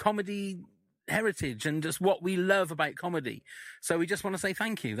comedy heritage and just what we love about comedy. So we just want to say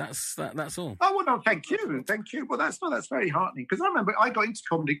thank you. That's all. Oh well, no, thank you. Well, that's very heartening because I remember I got into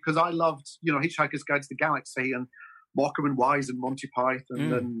comedy because I loved Hitchhiker's Guide to the Galaxy and Morecambe and Wise and Monty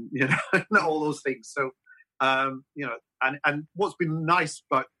Python and all those things. So. And what's been nice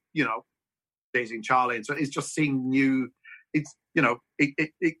about, Daisy and Charlie, and so it's just seeing new, it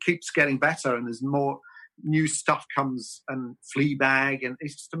keeps getting better and there's more new stuff comes and Fleabag and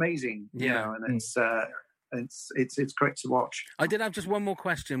it's just amazing, and it's great to watch. I did have just one more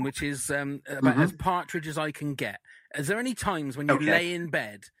question, which is about as partridge as I can get. Is there any times when you lay in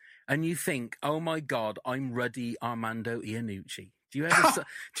bed and you think, oh my God, I'm Ruddy Armando Iannucci? Do you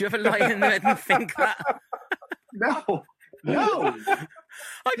ever lie in bed and think that? No.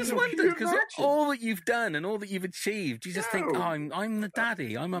 I just wondered because all that you've done and all that you've achieved, you just think, oh, I'm the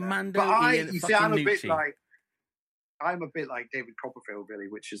daddy. I'm Armando. But I'm a bit like David Copperfield, really,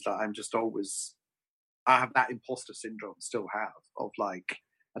 which is that I'm just always. I have that imposter syndrome, still have, of like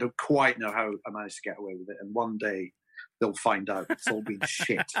I don't quite know how I managed to get away with it, and one day they'll find out it's all been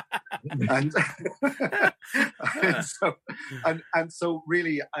shit. and so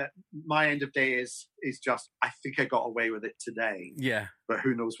really my end of day is just I think I got away with it today. Yeah. But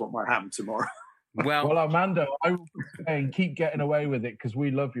who knows what might happen tomorrow. Well, Armando, I will be saying keep getting away with it because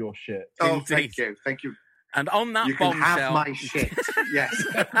we love your shit. Oh, indeed. Thank you. And on that you can bombshell, have my shit. Yes.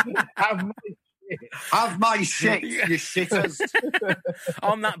 Have my Have my shit, you shitters.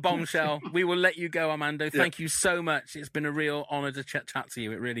 On that bombshell, we will let you go, Armando. Thank you so much. It's been a real honour to chat to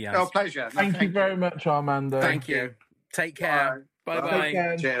you. It really has. Oh, pleasure. Thank you very much, Armando. Thank you. Take care.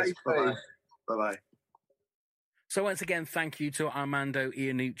 Bye-bye. Cheers. Bye-bye. Bye-bye. So once again, thank you to Armando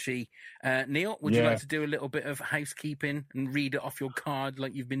Iannucci. Neil, would you like to do a little bit of housekeeping and read it off your card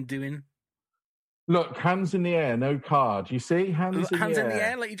like you've been doing? Look, hands in the air, no card. You see? Hands in the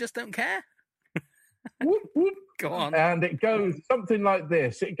air. Like you just don't care? Whoop, whoop. Go on. And it goes something like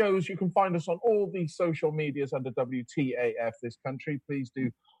this. It goes, you can find us on all these social medias under WTAF This Country. Please do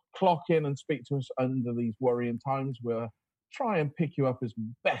clock in and speak to us under these worrying times. We'll try and pick you up as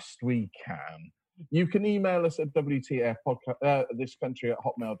best we can. You can email us at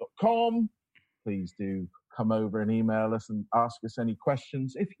wtfpodcast@thiscountry@hotmail.com. Please do come over and email us and ask us any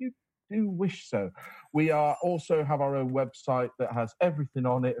questions if you do wish so. We also have our own website that has everything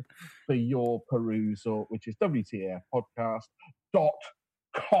on it for your perusal, which is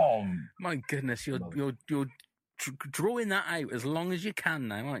wtfpodcast.com. My goodness, you're drawing that out as long as you can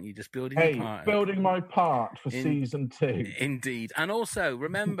now, aren't you? Just building your part. Building my part for season 2. Indeed. And also,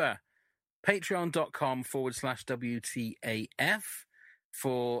 remember, patreon.com/WTAF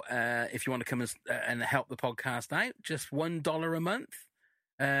for if you want to come and help the podcast out. Just $1 a month.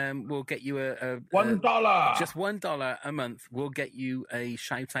 We'll get you $1. Just $1 a month. We'll get you a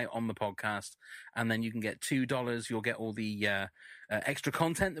shout out on the podcast, and then you can get $2. You'll get all the extra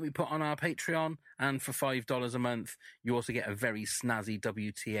content that we put on our Patreon, and for $5 a month, you also get a very snazzy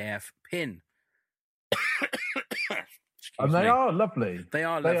WTAF pin. And they are lovely. They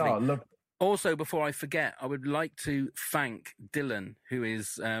are lovely. Also, before I forget, I would like to thank Dylan, who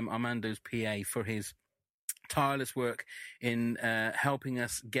is Armando's PA, for his tireless work in helping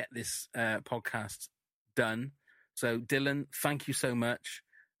us get this podcast done. So, Dylan, thank you so much.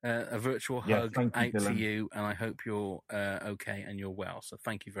 A virtual hug out to you, and I hope you're okay and you're well. So,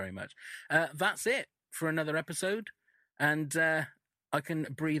 thank you very much. That's it for another episode, and I can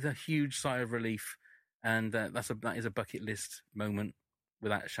breathe a huge sigh of relief. And that is a bucket list moment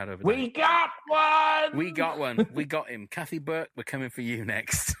without a shadow of a doubt. We got one. We got him. Kathy Burke, we're coming for you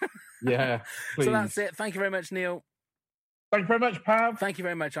next. Yeah, please. So that's it. Thank you very much, Neil. Thank you very much, Pav. Thank you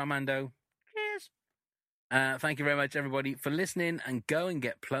very much, Armando. Cheers. Thank you very much, everybody, for listening, and go and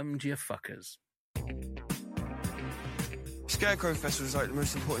get plumbed, you fuckers. Scarecrow Festival is like the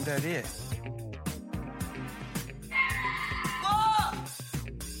most important day of the year. What?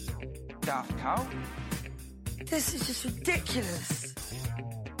 Daft Cow? This is just ridiculous.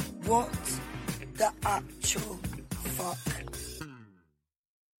 What the actual fuck?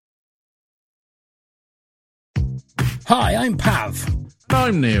 Hi, I'm Pav.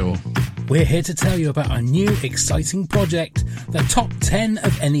 I'm Neil. We're here to tell you about our new exciting project, the Top 10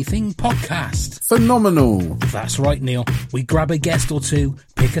 of Anything podcast. Phenomenal. That's right, Neil. We grab a guest or two,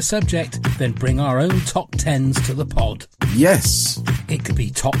 pick a subject, then bring our own top 10s to the pod. Yes. It could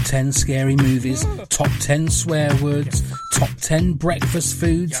be top 10 scary movies, top 10 swear words, top 10 breakfast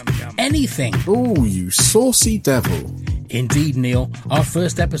foods, anything. Oh, you saucy devil. Indeed, Neil. Our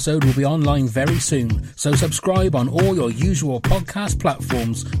first episode will be online very soon, so subscribe on all your usual podcast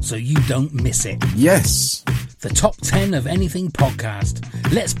platforms so you don't miss it. Yes. The Top 10 of Anything podcast.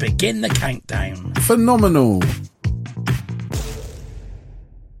 Let's begin the countdown. Phenomenal.